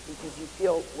over it because you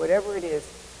feel whatever it is,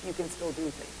 you can still do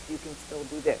things. You can still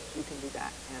do this. You can do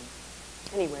that. And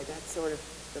anyway, that's sort of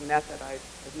the method I've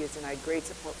used, and I had great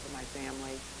support from my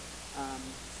family.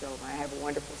 So I have a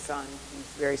wonderful son. He's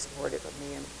very supportive of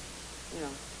me, and you know,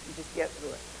 you just get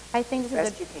through it. I think this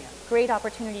best is you can. a great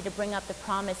opportunity to bring up the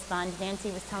Promise Fund.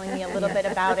 Nancy was telling me a little bit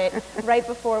about it right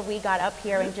before we got up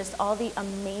here, and just all the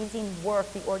amazing work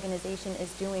the organization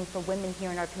is doing for women here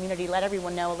in our community. Let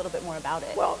everyone know a little bit more about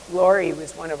it. Well, Lori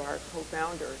was one of our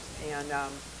co-founders, and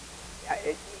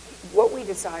what we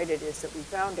decided is that we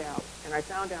found out, and I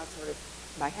found out sort of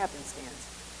by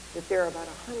happenstance, that there are about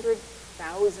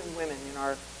 100,000 women in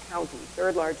our county,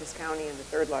 third largest county and the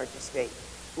third largest state,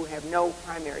 who have no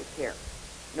primary care,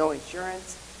 no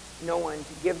insurance, no one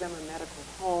to give them a medical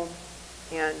home.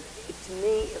 And to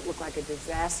me, it looked like a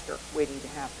disaster waiting to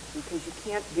happen, because you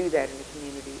can't do that in a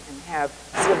community and have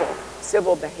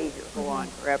civil behavior go on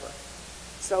forever.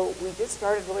 So we just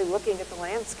started really looking at the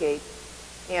landscape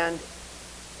and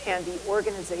the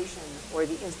organization or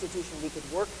the institution we could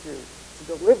work through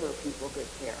to deliver people good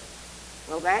care.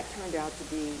 Well, that turned out to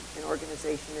be an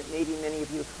organization that maybe many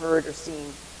of you have heard or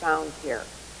seen, Found Care,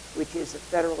 which is a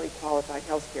federally qualified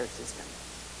healthcare system.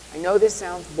 I know this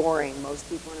sounds boring. Most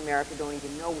people in America don't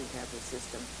even know we have this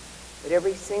system. But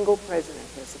every single president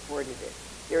has supported it.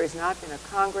 There has not been a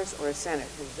Congress or a Senate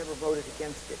who has ever voted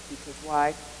against it. Because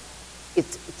why?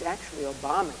 It's actually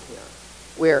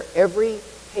Obamacare, where every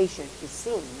patient is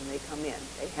seen when they come in.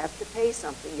 They have to pay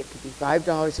something. It could be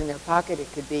 $5 in their pocket.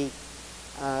 It could be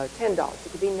 $10.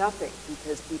 It could be nothing,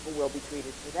 because people will be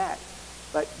treated for that.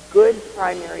 But good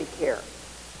primary care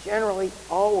generally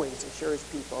always assures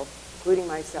people, including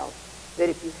myself, that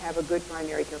if you have a good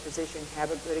primary care physician,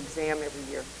 have a good exam every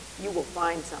year, you will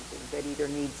find something that either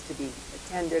needs to be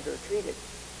attended or treated.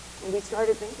 When we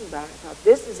started thinking about it, I thought,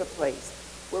 this is a place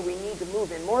where we need to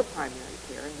move in more primary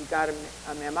care, and we got a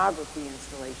mammography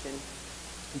installation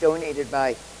donated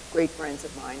by great friends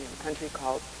of mine in a company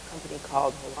called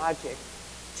Hologic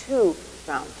to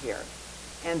Found Care.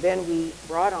 And then we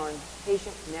brought on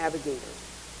patient navigators.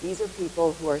 These are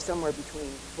people who are somewhere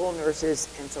between full nurses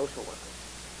and social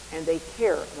workers. And they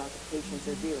care about the patients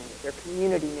they're dealing with. They're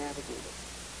community navigators.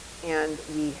 And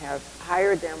we have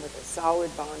hired them with a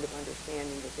solid bond of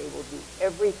understanding that they will do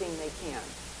everything they can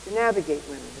to navigate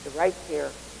women with the right care.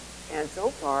 And so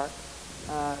far,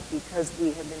 because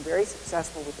we have been very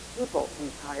successful with the people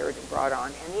we've hired and brought on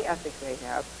and the ethic they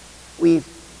have, we've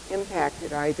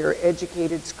impacted, either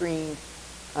educated, screened,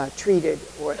 treated,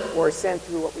 or sent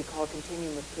through what we call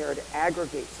continuum of care to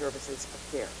aggregate services of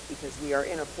care, because we are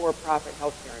in a for-profit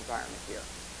healthcare environment here,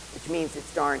 which means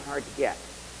it's darn hard to get,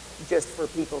 just for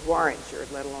people who are insured,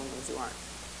 let alone those who aren't.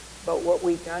 But what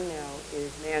we've done now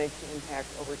is manage to impact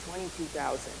over 22,000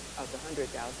 of the 100,000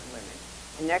 women.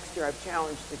 And next year I've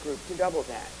challenged the group to double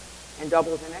that, and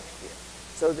double the next year,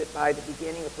 so that by the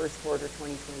beginning of first quarter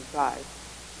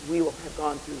 2025, we will have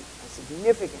gone through a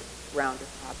significant round of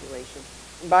population.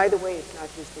 And by the way, it's not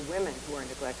just the women who are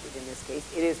neglected in this case,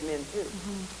 it is men too.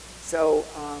 So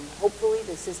hopefully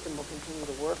the system will continue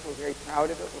to work. We're very proud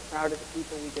of it. We're proud of the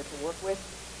people we get to work with.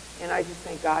 And I just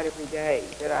thank God every day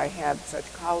that I have such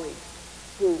colleagues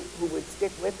who would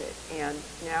stick with it. And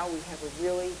now we have a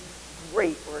really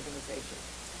great organization.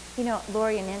 You know,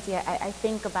 Lori and Nancy, I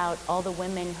think about all the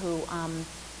women who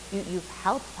you've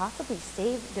helped possibly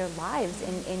save their lives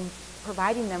in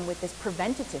providing them with this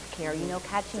preventative care, you know,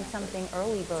 catching something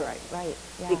early. But, right.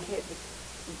 Yeah. The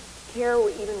care,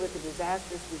 even with a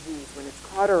disastrous disease, when it's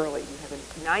caught early, you have a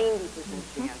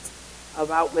 90% chance of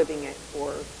outliving it,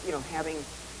 or, you know, having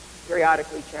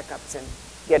periodically checkups and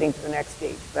getting to the next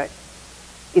stage. But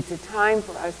it's a time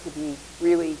for us to be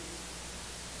really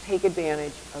take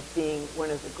advantage of being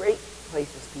one of the great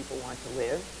places people want to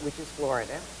live, which is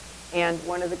Florida, and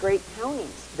one of the great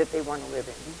counties that they want to live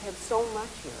in. We have so much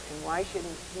here, and why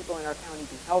shouldn't people in our county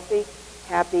be healthy,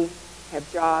 happy, have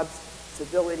jobs,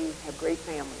 civility, have great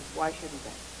families? Why shouldn't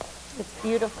they? It's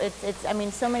beautiful. It's I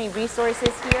mean, so many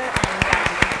resources here,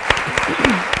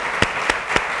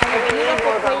 and we need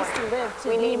more place to live.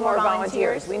 We need more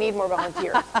volunteers. We need more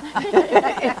volunteers.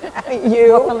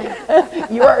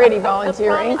 You are already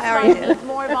volunteering. I need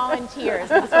more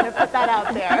volunteers. I just want to put that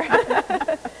out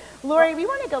there. Lori, we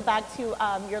want to go back to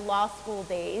your law school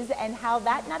days and how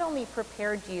that not only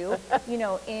prepared you, you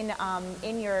know,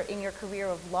 in your career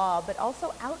of law, but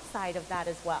also outside of that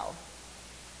as well.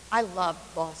 I love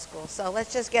law school. So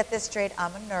let's just get this straight.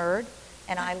 I'm a nerd,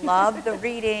 and I love the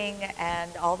reading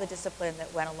and all the discipline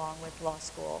that went along with law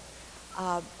school.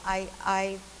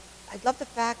 I love the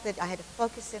fact that I had to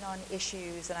focus in on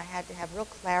issues, and I had to have real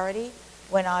clarity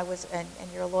when I was, and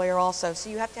you're a lawyer also,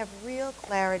 so you have to have real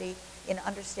clarity in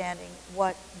understanding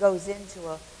what goes into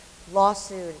a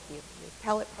lawsuit, the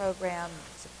appellate program,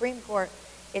 Supreme Court.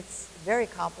 It's very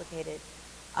complicated,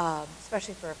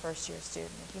 especially for a first-year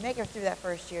student. If you make it through that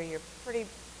first year, you're pretty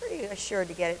assured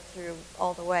to get it through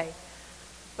all the way.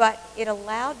 but it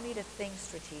allowed me to think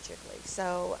strategically.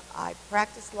 So I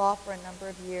practiced law for a number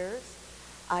of years.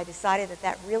 I decided that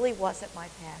that really wasn't my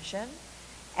passion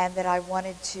and that I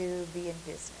wanted to be in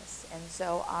business. And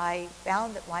so I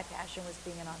found that my passion was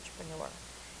being an entrepreneur.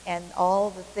 And all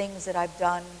the things that I've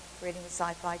done, creating the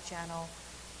Sci-Fi Channel,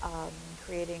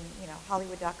 creating,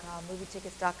 Hollywood.com,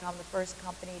 movietickets.com, the first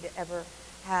company to ever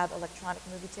have electronic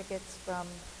movie tickets from,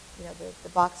 the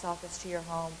box office to your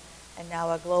home, and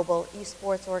now a global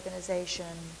esports organization.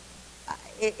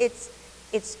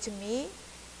 It's to me,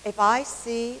 if I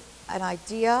see an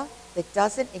idea that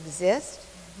doesn't exist,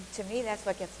 to me that's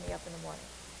what gets me up in the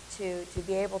morning, to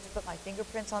be able to put my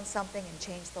fingerprints on something and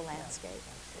change the landscape.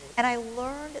 And I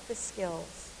learned the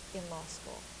skills in law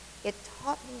school. It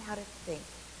taught me how to think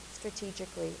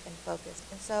strategically and focused.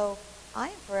 And so I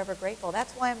am forever grateful.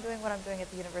 That's why I'm doing what I'm doing at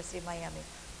the University of Miami.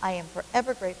 I am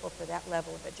forever grateful for that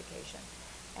level of education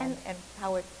and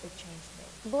how it changed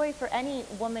me. Lori, for any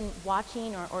woman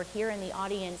watching or here in the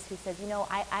audience who says,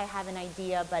 I have an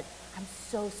idea, but I'm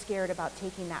so scared about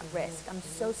taking that risk. I'm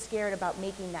so scared about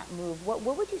making that move. What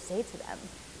would you say to them?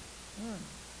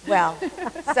 Well,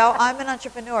 so I'm an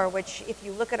entrepreneur, which if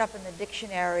you look it up in the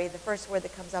dictionary, the first word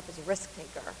that comes up is risk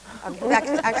taker. Okay, that's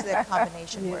actually a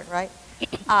combination word, right?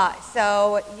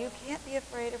 So you can't be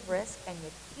afraid of risk and you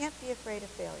can't be afraid of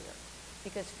failure,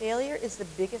 because failure is the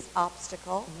biggest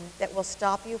obstacle that will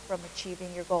stop you from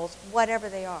achieving your goals, whatever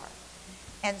they are.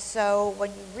 And so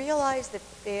when you realize that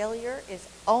failure is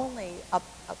only a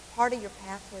part of your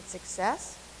path towards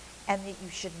success, and that you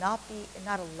should not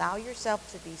allow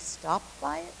yourself to be stopped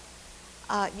by it,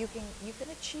 you can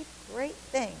achieve great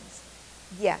things.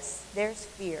 Yes, there's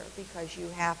fear, because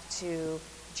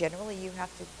generally you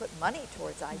have to put money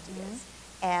towards ideas.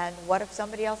 And what if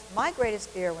somebody else, my greatest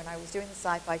fear when I was doing the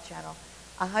Sci-Fi Channel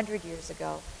 100 years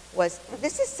ago was,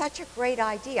 this is such a great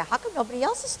idea, how come nobody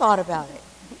else has thought about it?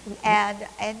 And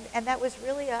that was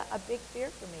really a big fear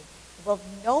for me. Well,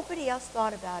 nobody else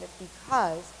thought about it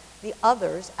because the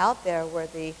others out there were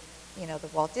the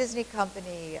Walt Disney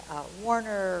Company,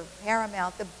 Warner,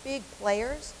 Paramount, the big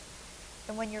players.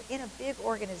 And when you're in a big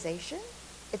organization,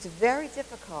 it's very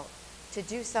difficult to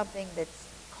do something that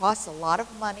costs a lot of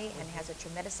money and has a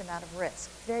tremendous amount of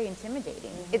risk. Very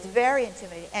intimidating. It's very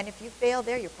intimidating. And if you fail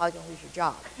there, you're probably going to lose your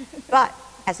job. But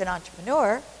as an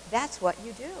entrepreneur, that's what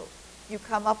you do. You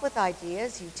come up with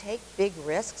ideas, you take big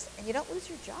risks, and you don't lose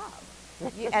your job.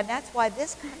 And that's why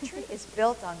this country is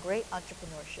built on great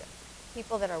entrepreneurship.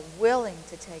 People that are willing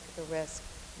to take the risk,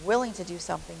 willing to do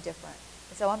something different.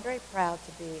 And so I'm very proud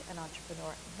to be an entrepreneur.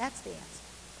 And that's the answer.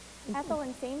 Ethel,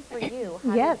 and same for you.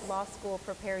 How did law school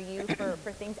prepare you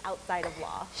for things outside of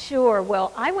law? Sure.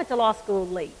 Well, I went to law school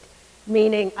late,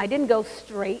 meaning I didn't go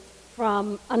straight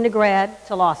from undergrad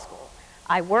to law school.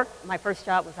 I worked, my first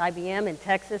job was IBM in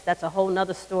Texas. That's a whole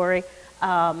nother story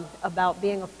about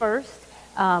being a first.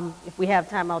 If we have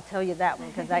time, I'll tell you that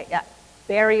one, because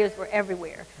barriers were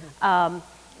everywhere.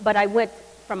 But I went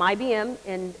from IBM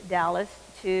in Dallas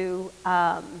to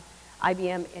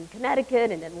IBM in Connecticut,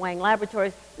 and then Wang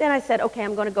Laboratories. Then I said, okay,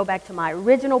 I'm going to go back to my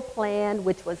original plan,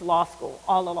 which was law school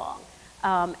all along.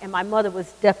 And my mother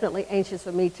was definitely anxious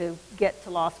for me to get to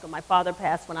law school. My father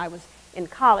passed when I was in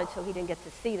college, so he didn't get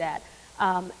to see that.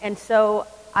 And so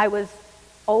I was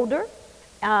older.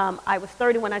 I was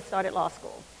 30 when I started law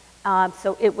school.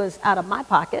 So it was out of my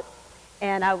pocket,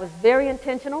 and I was very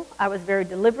intentional, I was very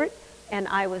deliberate, and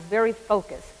I was very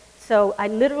focused. So I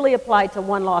literally applied to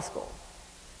one law school.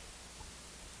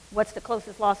 What's the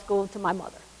closest law school to my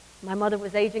mother? My mother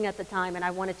was aging at the time, and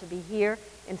I wanted to be here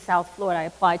in South Florida. I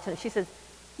applied to, she says,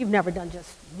 you've never done just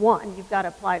one, you've got to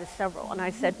apply to several. And I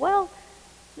said, well,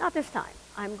 not this time.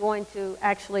 I'm going to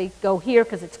actually go here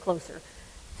because it's closer.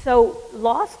 So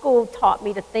law school taught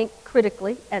me to think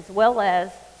critically as well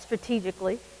as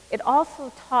strategically. It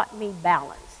also taught me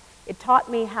balance. It taught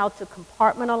me how to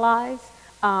compartmentalize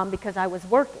because I was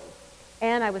working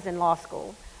and I was in law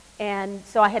school. And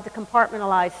so I had to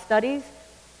compartmentalize studies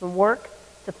from work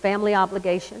to family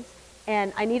obligations.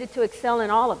 And I needed to excel in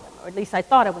all of them, or at least I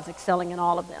thought I was excelling in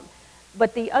all of them.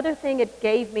 But the other thing it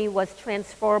gave me was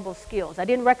transferable skills. I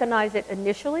didn't recognize it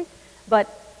initially, but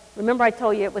remember I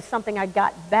told you it was something I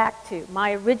got back to.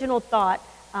 My original thought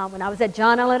when I was at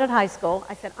John L. High School,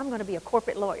 I said, I'm going to be a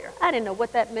corporate lawyer. I didn't know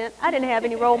what that meant. I didn't have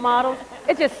any role models.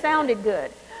 It just sounded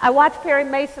good. I watched Perry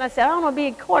Mason. I said, I don't want to be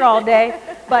in court all day,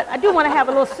 but I do want to have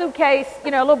a little suitcase, a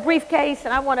little briefcase,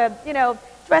 and I want to,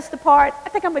 dress the part. I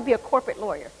think I'm going to be a corporate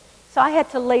lawyer. So I had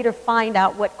to later find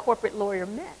out what corporate lawyer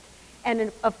meant. And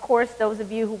then, of course, those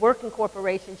of you who work in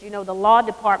corporations, you know the law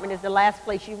department is the last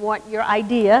place you want your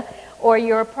idea or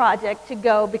your project to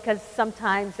go, because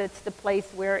sometimes it's the place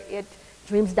where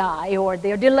dreams die or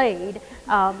they're delayed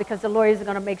because the lawyers are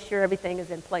going to make sure everything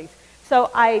is in place. So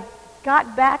I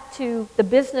got back to the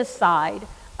business side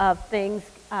of things.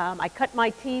 I cut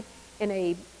my teeth in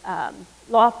a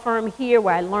law firm here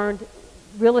where I learned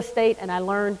real estate and I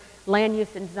learned land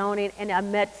use and zoning, and I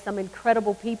met some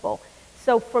incredible people.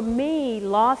 So for me,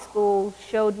 law school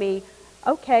showed me,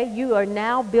 okay, you are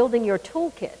now building your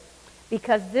toolkit,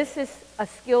 because this is a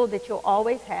skill that you'll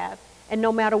always have, and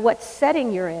no matter what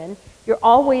setting you're in,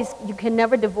 you can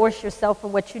never divorce yourself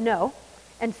from what you know,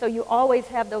 and so you always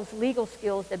have those legal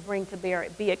skills that bring to bear,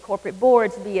 be it corporate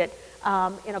boards, be it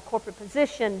in a corporate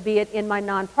position, be it in my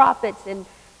nonprofits,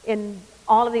 in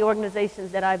all of the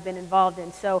organizations that I've been involved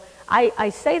in. So I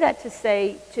say that to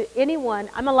say to anyone,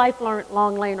 I'm a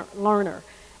lifelong learner,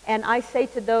 and I say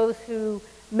to those who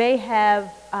may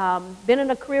have been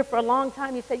in a career for a long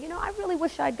time, you say, you know, I really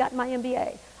wish I'd gotten my MBA.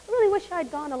 I really wish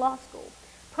I'd gone to law school.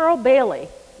 Pearl Bailey,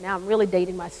 now I'm really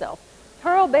dating myself.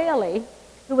 Pearl Bailey,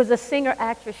 who was a singer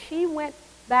actress, she went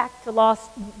back to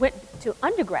went to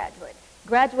undergraduate,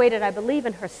 graduated, I believe,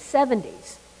 in her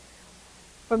 70s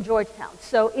from Georgetown.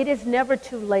 So it is never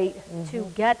too late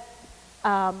to get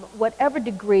whatever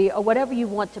degree or whatever you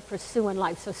want to pursue in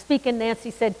life. So speaking, Nancy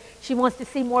said she wants to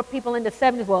see more people in the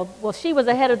 70s. Well, she was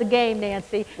ahead of the game,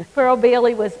 Nancy. Pearl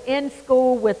Bailey was in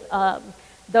school with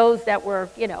those that were,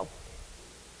 you know,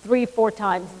 3-4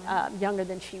 times younger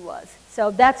than she was. So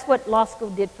that's what law school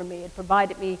did for me. It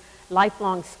provided me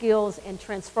lifelong skills and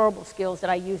transferable skills that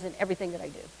I use in everything that I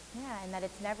do. Yeah, and that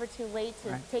it's never too late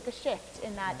to take a shift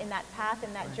in that path,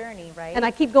 in that journey, right? And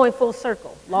I keep going full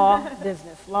circle. Law,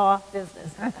 business, law,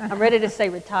 business. I'm ready to say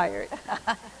retired.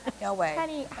 No way.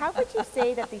 Penny, how would you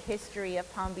say that the history of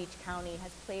Palm Beach County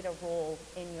has played a role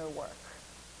in your work?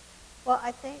 Well,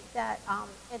 I think that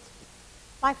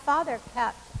my father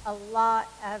kept a lot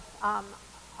of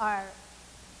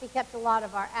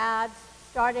our ads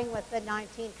starting with the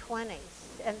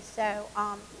 1920s, and so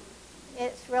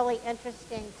it's really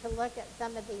interesting to look at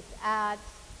some of these ads,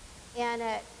 and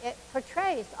it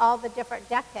portrays all the different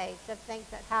decades of things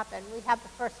that happened. We have the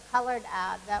first colored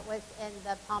ad that was in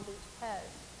the Palm Beach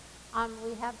Post.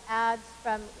 We have ads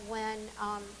from when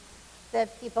the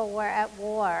people were at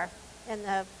war in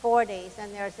the 40s,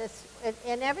 and there's this,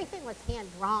 and everything was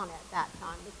hand-drawn at that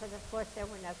time because, of course, there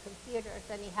were no computers,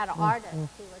 and he had an artist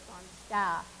who was on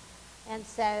staff. And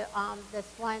so this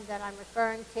one that I'm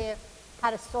referring to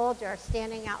had a soldier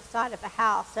standing outside of a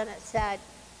house, and it said,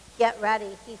 "Get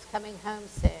ready, he's coming home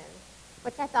soon,"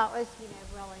 which I thought was, you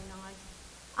know, really nice.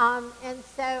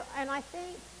 And I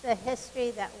think the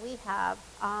history that we have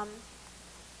kind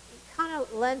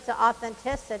of lends an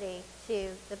authenticity to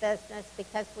the business,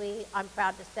 because I'm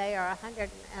proud to say, are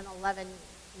 111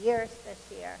 years this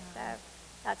year. So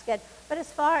that's good. But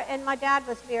and my dad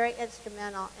was very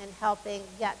instrumental in helping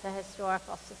get the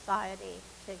Historical Society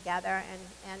together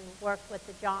and worked with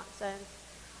the Johnsons.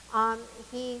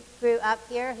 He grew up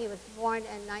here. He was born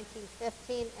in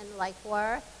 1915 in Lake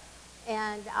Worth,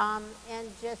 and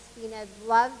just, you know,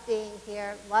 loved being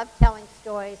here, loved telling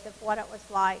stories of what it was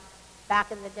like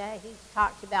back in the day. He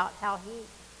talked about how he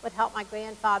would help my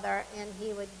grandfather, and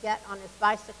he would get on his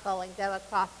bicycle and go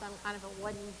across some kind of a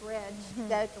wooden bridge to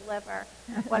go deliver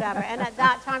whatever. And at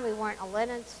that time, we weren't a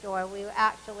linen store. We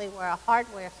actually were a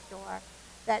hardware store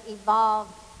that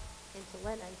evolved into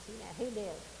linens. You know, who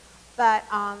knew? But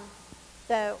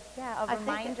so yeah, a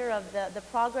reminder of the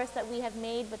progress that we have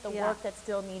made, but the work that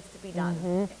still needs to be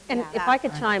done. And if I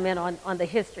could chime in on the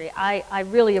history, I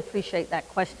really appreciate that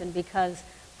question, because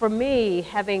for me,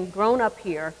 having grown up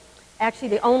here, actually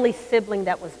the only sibling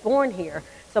that was born here,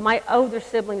 so my older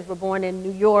siblings were born in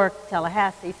New York,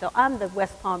 Tallahassee, so I'm the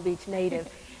West Palm Beach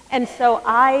native. And so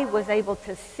I was able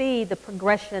to see the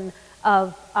progression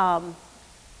of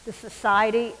the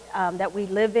society that we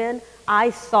live in. I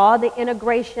saw the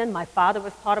integration. My father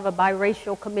was part of a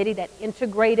biracial committee that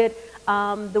integrated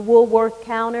the Woolworth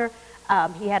counter.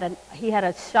 He had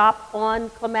a shop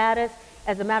on Clematis.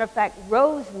 As a matter of fact,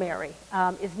 Rosemary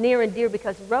is near and dear,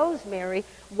 because Rosemary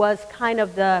was kind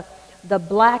of the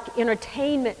black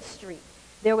entertainment street.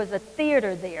 There was a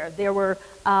theater there. There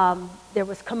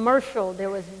was commercial. There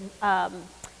was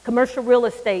commercial real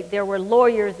estate. There were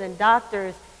lawyers and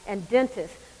doctors and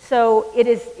dentists. So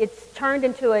it's turned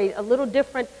into a little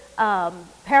different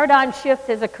paradigm shift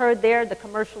has occurred there. The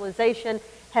commercialization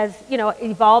has, you know,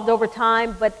 evolved over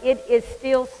time, but it is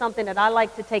still something that I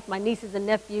like to take my nieces and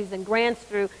nephews and grands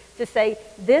through to say,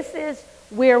 this is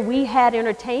where we had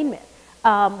entertainment.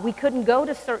 We couldn't go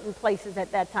to certain places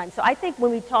at that time. So I think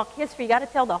when we talk history, you got to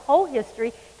tell the whole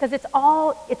history, because it's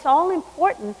all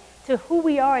important to who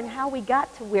we are and how we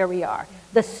got to where we are.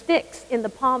 The Sticks in the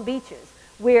Palm Beaches,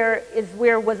 where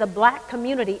was a black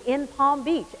community in Palm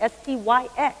Beach,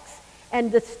 STYX.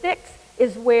 And the Sticks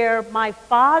is where my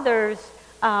father's,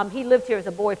 he lived here as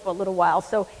a boy for a little while,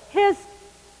 so his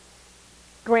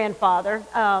grandfather,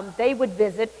 they would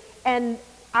visit, and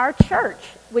our church,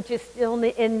 which is still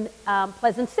in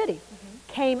Pleasant City,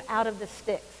 came out of the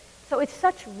Sticks. So it's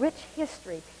such rich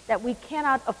history that we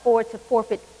cannot afford to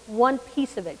forfeit one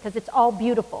piece of it, because it's all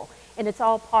beautiful and it's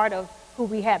all part of who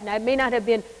we have. Now, it may not have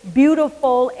been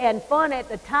beautiful and fun at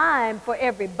the time for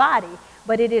everybody,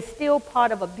 but it is still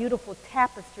part of a beautiful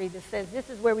tapestry that says this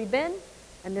is where we've been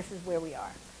and this is where we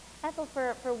are. Ethel,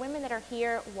 for women that are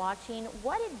here watching,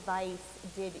 what advice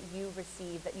did you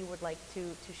receive that you would like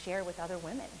to share with other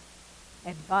women?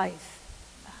 Advice.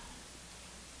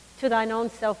 To thine own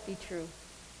self be true.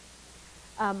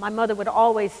 My mother would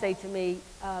always say to me,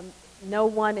 no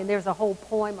one, and there's a whole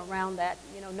poem around that,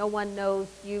 no one knows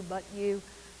you but you,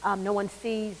 no one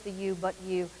sees the you but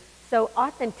you. So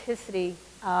authenticity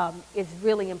is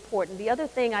really important. The other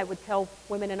thing I would tell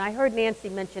women, and I heard Nancy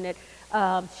mention it,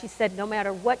 she said no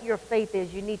matter what your faith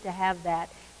is, you need to have that.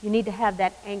 You need to have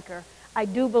that anchor. I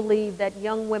do believe that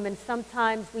young women,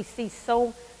 sometimes we see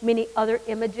so many other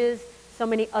images, so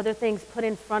many other things put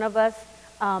in front of us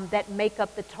that make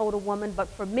up the total woman. But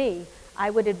for me, I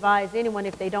would advise anyone,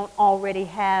 if they don't already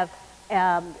have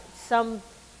some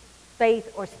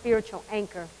faith or spiritual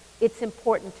anchor, it's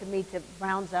important to me to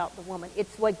round out the woman.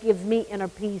 It's what gives me inner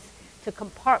peace, to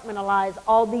compartmentalize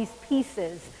all these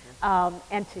pieces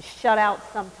and to shut out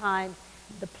sometimes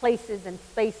the places and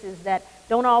spaces that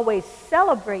don't always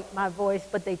celebrate my voice,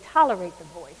 but they tolerate the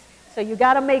voice. So you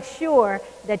got to make sure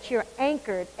that you're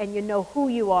anchored and you know who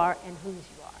you are and whose you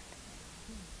are.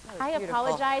 I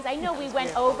apologize. I know we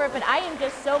went over, but I am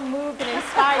just so moved and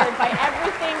inspired by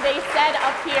everything they said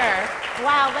up here.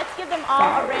 Wow, let's give them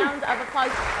all a round of applause.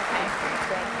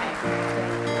 Okay.